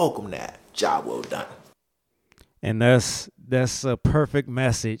me, I welcome that. Job well done. And that's a perfect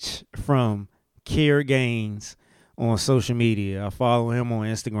message from Kier Gaines on social media. I follow him on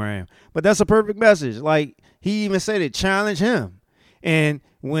Instagram. But that's a perfect message. Like, he even said it, challenge him. And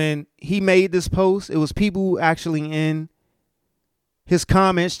when he made this post, it was people actually in his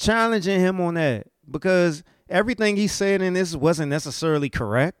comments challenging him on that, because everything he said in this wasn't necessarily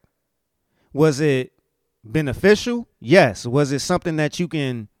correct. Was it beneficial? Yes. Was it something that you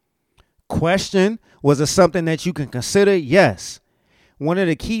can question? Was it something that you can consider? Yes. One of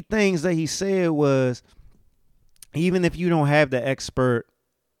the key things that he said was, even if you don't have the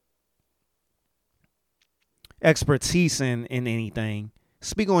expertise in anything,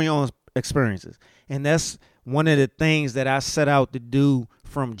 speak on your own experiences. And that's one of the things that I set out to do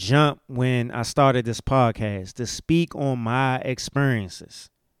from jump when I started this podcast, to speak on my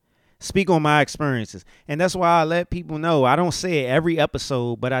experiences. Speak on my experiences. And that's why I let people know. I don't say it every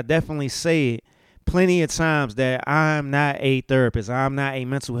episode, but I definitely say it plenty of times that I'm not a therapist. I'm not a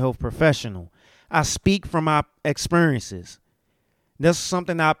mental health professional. I speak from my experiences. That's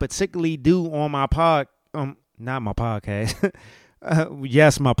something I particularly do on my not my podcast.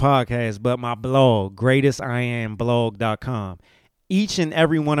 Yes, my podcast, but my blog, greatestiamblog.com. Each and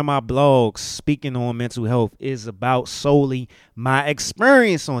every one of my blogs speaking on mental health is about solely my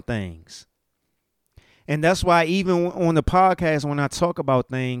experience on things. And that's why even on the podcast, when I talk about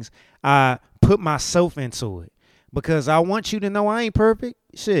things, I put myself into it, because I want you to know I ain't perfect.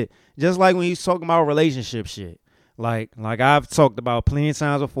 Shit. Just like when you talking about relationship shit. Like I've talked about plenty of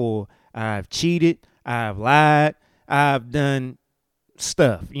times before, I've cheated, I've lied, I've done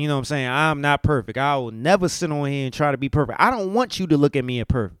stuff. You know what I'm saying? I'm not perfect. I will never sit on here and try to be perfect. I don't want you to look at me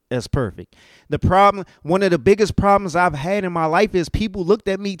as perfect. The problem, one of the biggest problems I've had in my life is people looked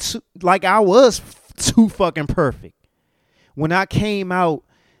at me like I was too fucking perfect. When I came out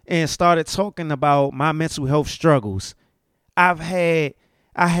and started talking about my mental health struggles, I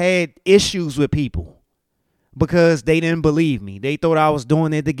had issues with people because they didn't believe me. They thought I was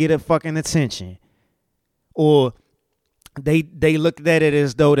doing it to get a fucking attention. Or they looked at it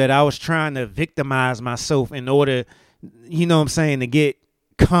as though that I was trying to victimize myself in order, you know what I'm saying, to get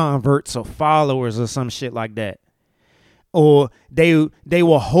converts or followers or some shit like that. Or they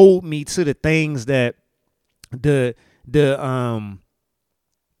will hold me to the things that the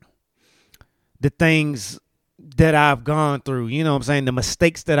things that I've gone through, you know what I'm saying, the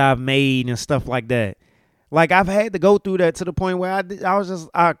mistakes that I've made and stuff like that. Like, I've had to go through that to the point where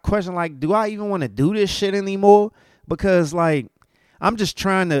I question, like, do I even want to do this shit anymore? Because, like, I'm just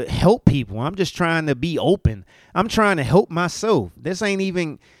trying to help people. I'm just trying to be open. I'm trying to help myself. This ain't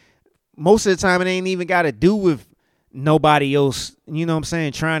even, most of the time, it ain't even got to do with nobody else, you know what I'm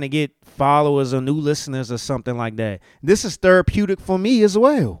saying, trying to get followers or new listeners or something like that. This is therapeutic for me as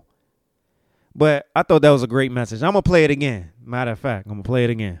well. But I thought that was a great message. I'm going to play it again. Matter of fact, I'm going to play it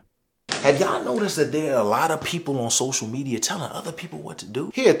again. Have y'all noticed that there are a lot of people on social media telling other people what to do?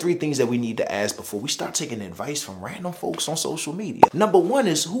 Here are 3 things that we need to ask before we start taking advice from random folks on social media. Number 1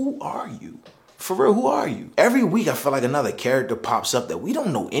 is, who are you? For real, who are you? Every week I feel like another character pops up that we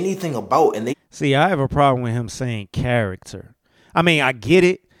don't know anything about, and they... See, I have a problem with him saying character. I mean, I get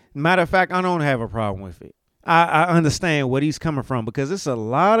it. Matter of fact, I don't have a problem with it. I understand what he's coming from, because there's a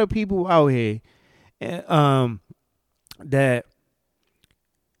lot of people out here that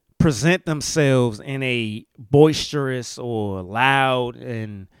present themselves in a boisterous or loud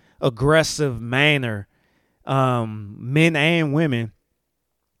and aggressive manner, men and women,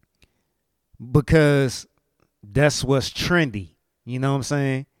 because that's what's trendy. You know what I'm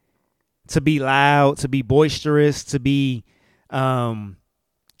saying? To be loud, to be boisterous, to be to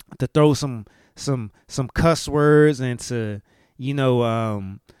throw some cuss words and to, you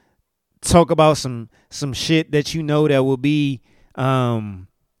know, talk about some shit that you know that will be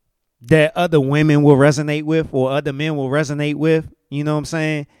that other women will resonate with or other men will resonate with. You know what I'm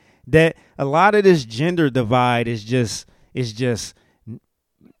saying? That a lot of this gender divide is just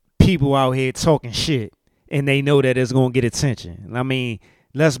people out here talking shit, and they know that it's going to get attention. I mean,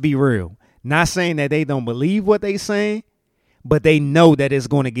 let's be real. Not saying that they don't believe what they saying, but they know that it's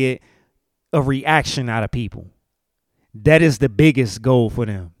going to get a reaction out of people. That is the biggest goal for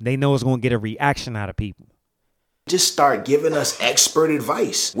them. They know it's going to get a reaction out of people. Just start giving us expert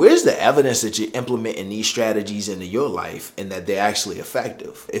advice. Where's the evidence that you're implementing these strategies into your life and that they're actually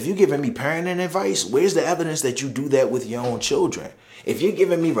effective? If you're giving me parenting advice, where's the evidence that you do that with your own children? If you're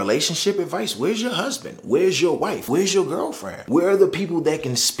giving me relationship advice, where's your husband? Where's your wife? Where's your girlfriend? Where are the people that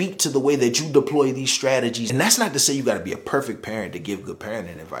can speak to the way that you deploy these strategies? And that's not to say you got to be a perfect parent to give good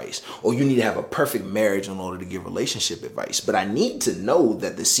parenting advice, or you need to have a perfect marriage in order to give relationship advice. But I need to know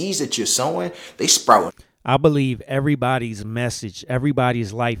that the seeds that you're sowing, they sprout. I believe everybody's message,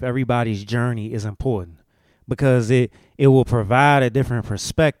 everybody's life, everybody's journey is important because it will provide a different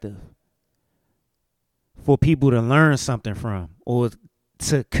perspective for people to learn something from or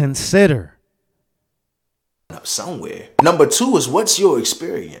to consider. Up somewhere. Number 2 is, what's your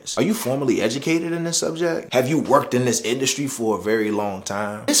experience? Are you formally educated in this subject? Have you worked in this industry for a very long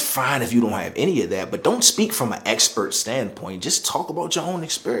time? It's fine if you don't have any of that, but don't speak from an expert standpoint. Just talk about your own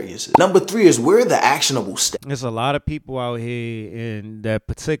experiences. Number 3 is, where are the actionable steps? There's a lot of people out here, and that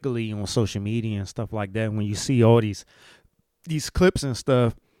particularly on social media and stuff like that, when you see all these clips and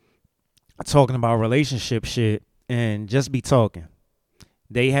stuff talking about relationship shit and just be talking.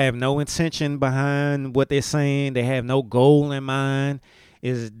 They have no intention behind what they're saying. They have no goal in mind.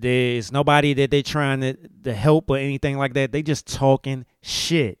 There's nobody that they're trying to help or anything like that. They just talking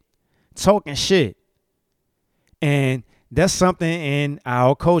shit. And that's something in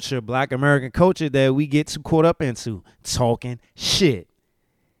our culture, Black American culture, that we get too caught up into. Talking shit.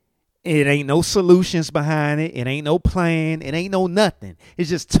 It ain't no solutions behind it. It ain't no plan. It ain't no nothing. It's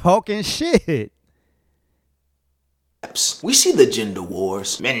just talking shit. We see the gender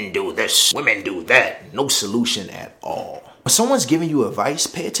wars. Men do this, women do that. No solution at all. When someone's giving you advice,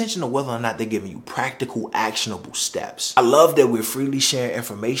 pay attention to whether or not they're giving you practical, actionable steps. I love that we're freely sharing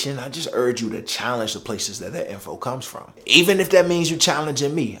information. I just urge you to challenge the places that info comes from. Even if that means you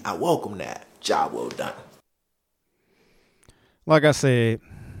challenging me, I welcome that. Job well done. Like I said,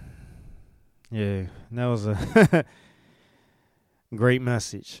 yeah, that was a great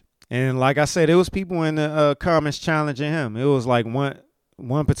message. And like I said, it was people in the comments challenging him. It was like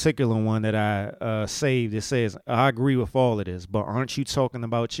one particular one that I saved. It says, I agree with all of this, but aren't you talking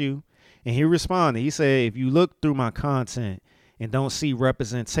about you? And he responded. He said, if you look through my content and don't see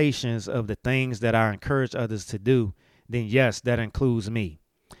representations of the things that I encourage others to do, then yes, that includes me.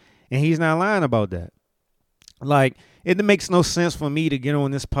 And he's not lying about that. Like, it makes no sense for me to get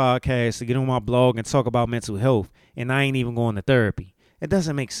on this podcast, to get on my blog and talk about mental health, and I ain't even going to therapy. It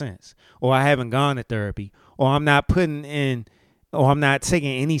doesn't make sense. Or I haven't gone to therapy, or I'm not taking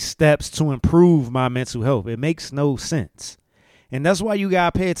any steps to improve my mental health. It makes no sense. And that's why you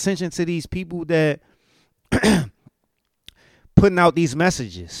got to pay attention to these people that putting out these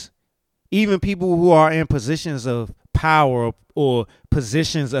messages. Even people who are in positions of power or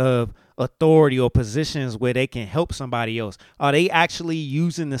positions of authority or positions where they can help somebody else. Are they actually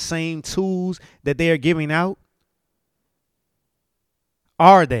using the same tools that they are giving out?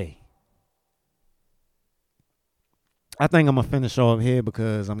 Are they? I think I'm going to finish off here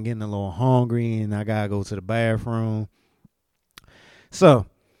because I'm getting a little hungry and I got to go to the bathroom. So,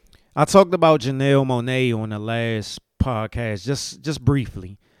 I talked about Janelle Monáe on the last podcast, just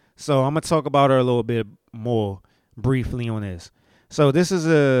briefly. So, I'm going to talk about her a little bit more briefly on this. So, this is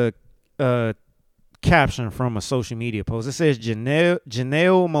a caption from a social media post. It says, Janelle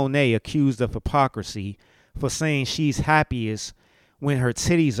Monáe accused of hypocrisy for saying she's happiest when her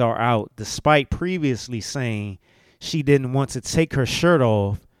titties are out, despite previously saying she didn't want to take her shirt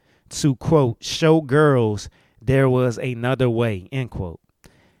off to, quote, show girls there was another way, end quote.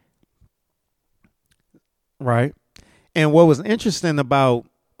 Right? And what was interesting about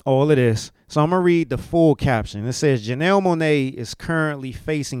all of this, so I'm going to read the full caption. It says, Janelle Monáe is currently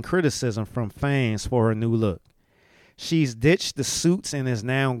facing criticism from fans for her new look. She's ditched the suits and is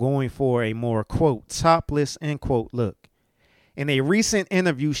now going for a more, quote, topless, end quote, look. In a recent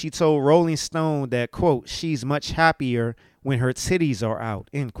interview, she told Rolling Stone that, quote, she's much happier when her titties are out,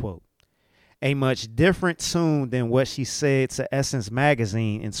 end quote. A much different tune than what she said to Essence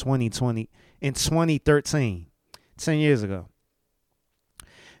magazine in 2013, 10 years ago.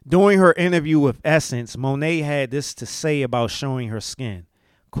 During her interview with Essence, Monáe had this to say about showing her skin.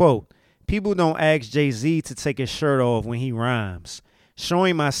 Quote, people don't ask Jay-Z to take his shirt off when he rhymes.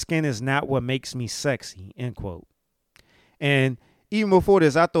 Showing my skin is not what makes me sexy, end quote. And even before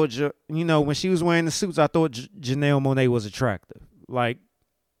this, I thought, when she was wearing the suits, I thought Janelle Monáe was attractive. Like,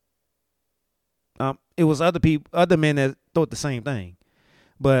 it was other men that thought the same thing.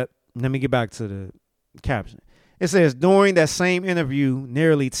 But let me get back to the caption. It says, during that same interview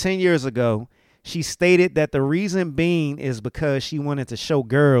nearly 10 years ago, she stated that the reason being is because she wanted to show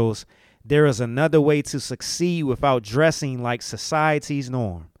girls there is another way to succeed without dressing like society's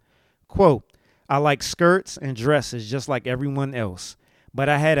norm. Quote, I like skirts and dresses just like everyone else, but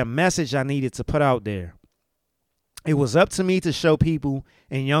I had a message I needed to put out there. It was up to me to show people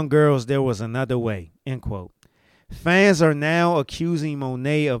and young girls there was another way, end quote. Fans are now accusing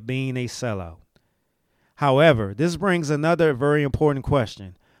Monet of being a sellout. However, this brings another very important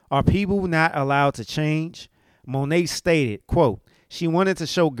question. Are people not allowed to change? Monet stated, quote, she wanted to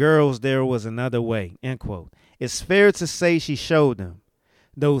show girls there was another way, end quote. It's fair to say she showed them.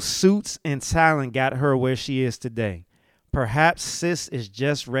 Those suits and talent got her where she is today. Perhaps sis is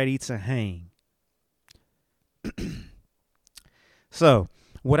just ready to hang. So,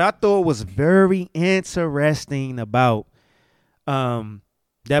 what I thought was very interesting about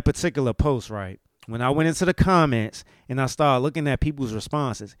that particular post, right? When I went into the comments and I started looking at people's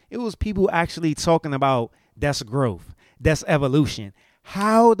responses, it was people actually talking about that's growth, that's evolution.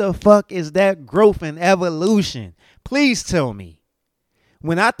 How the fuck is that growth and evolution? Please tell me.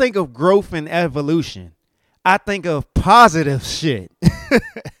 When I think of growth and evolution, I think of positive shit,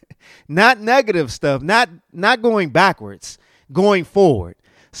 not negative stuff, not going backwards, going forward.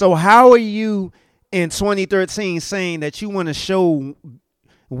 So how are you in 2013 saying that you want to show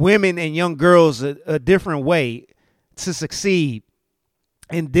women and young girls a different way to succeed?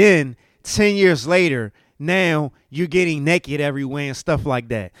 And then 10 years later, now you're getting naked everywhere and stuff like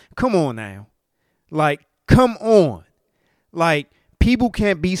that. Come on now. Like, come on. Like, people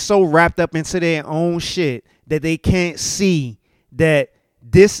can't be so wrapped up into their own shit that they can't see that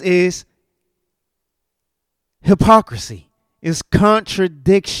this is hypocrisy. It's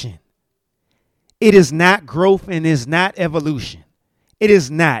contradiction. It is not growth and is not evolution. It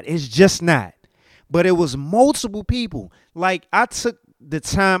is not. It's just not. But it was multiple people. Like, I took the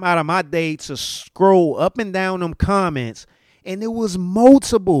time out of my day to scroll up and down them comments, and it was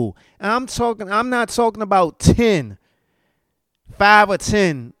multiple. And I'm not talking about 10, 5 or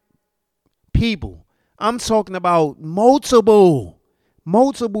 10 people. I'm talking about multiple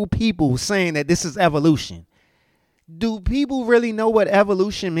people saying that this is evolution. Do people really know what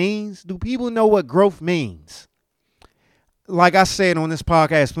evolution means? Do people know what growth means? Like I said on this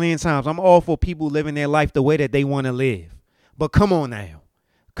podcast plenty of times, I'm all for people living their life the way that they want to live. But come on now.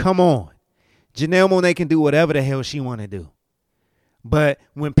 Come on. Janelle Monáe can do whatever the hell she want to do. But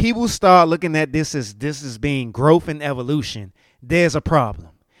when people start looking at this as being growth and evolution, there's a problem.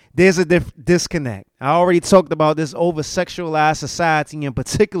 There's a disconnect. I already talked about this over-sexualized society, and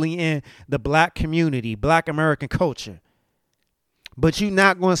particularly in the black community, black American culture. But you're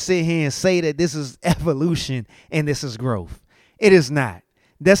not going to sit here and say that this is evolution and this is growth. It is not.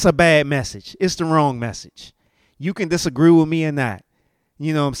 That's a bad message. It's the wrong message. You can disagree with me or not.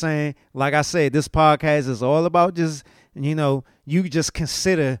 You know what I'm saying? Like I said, this podcast is all about just, you just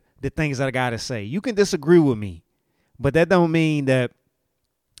consider the things that I got to say. You can disagree with me, but that don't mean that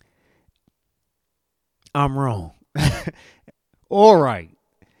I'm wrong. All right.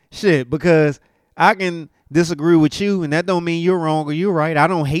 Shit, because I can disagree with you, and that don't mean you're wrong or you're right. I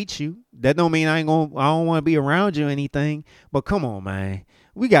don't hate you. That don't mean I don't want to be around you or anything. But come on, man.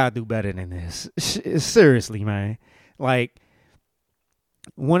 We got to do better than this. Seriously, man. Like,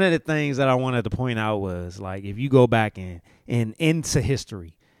 one of the things that I wanted to point out was, like, if you go back and into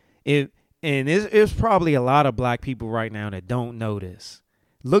history, it's probably a lot of black people right now that don't know this.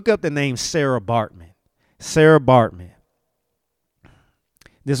 Look up the name Sarah Baartman. Sarah Baartman.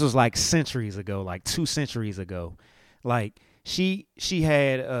 This was like centuries ago, like 2 centuries ago. Like, she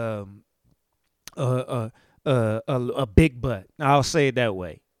had a big butt. I'll say it that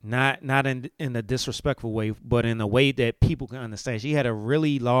way. Not in a disrespectful way, but in a way that people can understand. She had a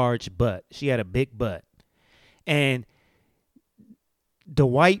really large butt. She had a big butt. And the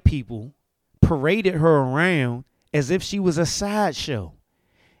white people paraded her around as if she was a sideshow.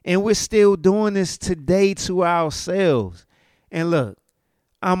 And we're still doing this today to ourselves. And look,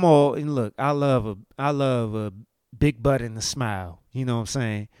 I love a big butt and a smile. You know what I'm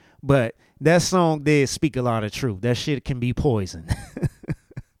saying? But that song did speak a lot of truth. That shit can be poison.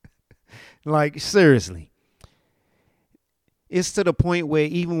 Like, seriously. It's to the point where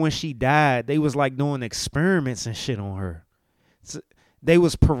even when she died, they was like doing experiments and shit on her. So they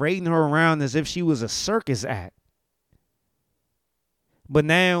was parading her around as if she was a circus act. But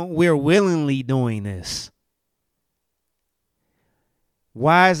now we're willingly doing this.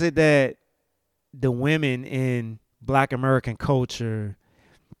 Why is it that the women in black American culture,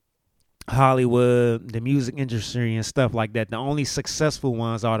 Hollywood, the music industry and stuff like that, the only successful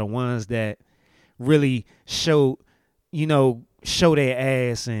ones are the ones that really show their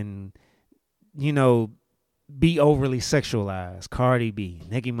ass and, be overly sexualized. Cardi B,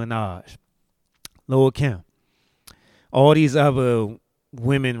 Nicki Minaj, Lil' Kim, all these other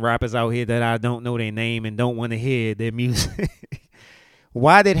women rappers out here that I don't know their name and don't want to hear their music.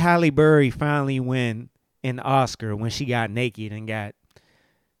 Why did Halle Berry finally win an Oscar when she got naked and got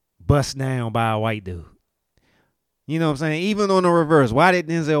bust down by a white dude? You know what I'm saying? Even on the reverse, why did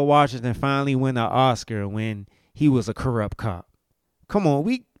Denzel Washington finally win an Oscar when he was a corrupt cop? Come on,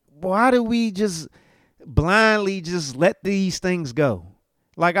 why do we just blindly just let these things go?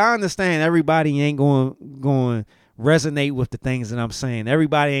 Like, I understand everybody ain't going to resonate with the things that I'm saying.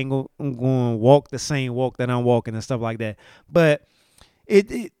 Everybody ain't going to walk the same walk that I'm walking and stuff like that. But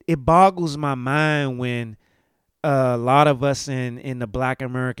it boggles my mind when a lot of us in the Black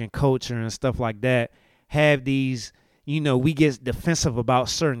American culture and stuff like that have these, we get defensive about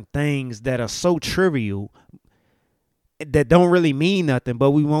certain things that are so trivial that don't really mean nothing,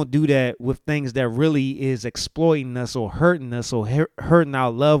 but we won't do that with things that really is exploiting us or hurting us or hurting our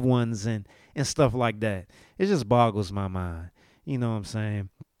loved ones and stuff like that. It just boggles my mind. You know what I'm saying?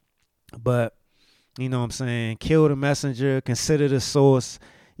 But, kill the messenger, consider the source,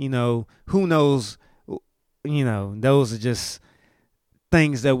 who knows, those are just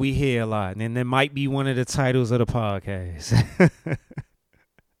things that we hear a lot. And that might be one of the titles of the podcast.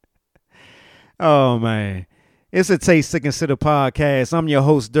 Oh, man. It's a Taste to Consider podcast. I'm your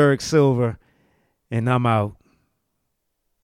host, Derek Silver, and I'm out.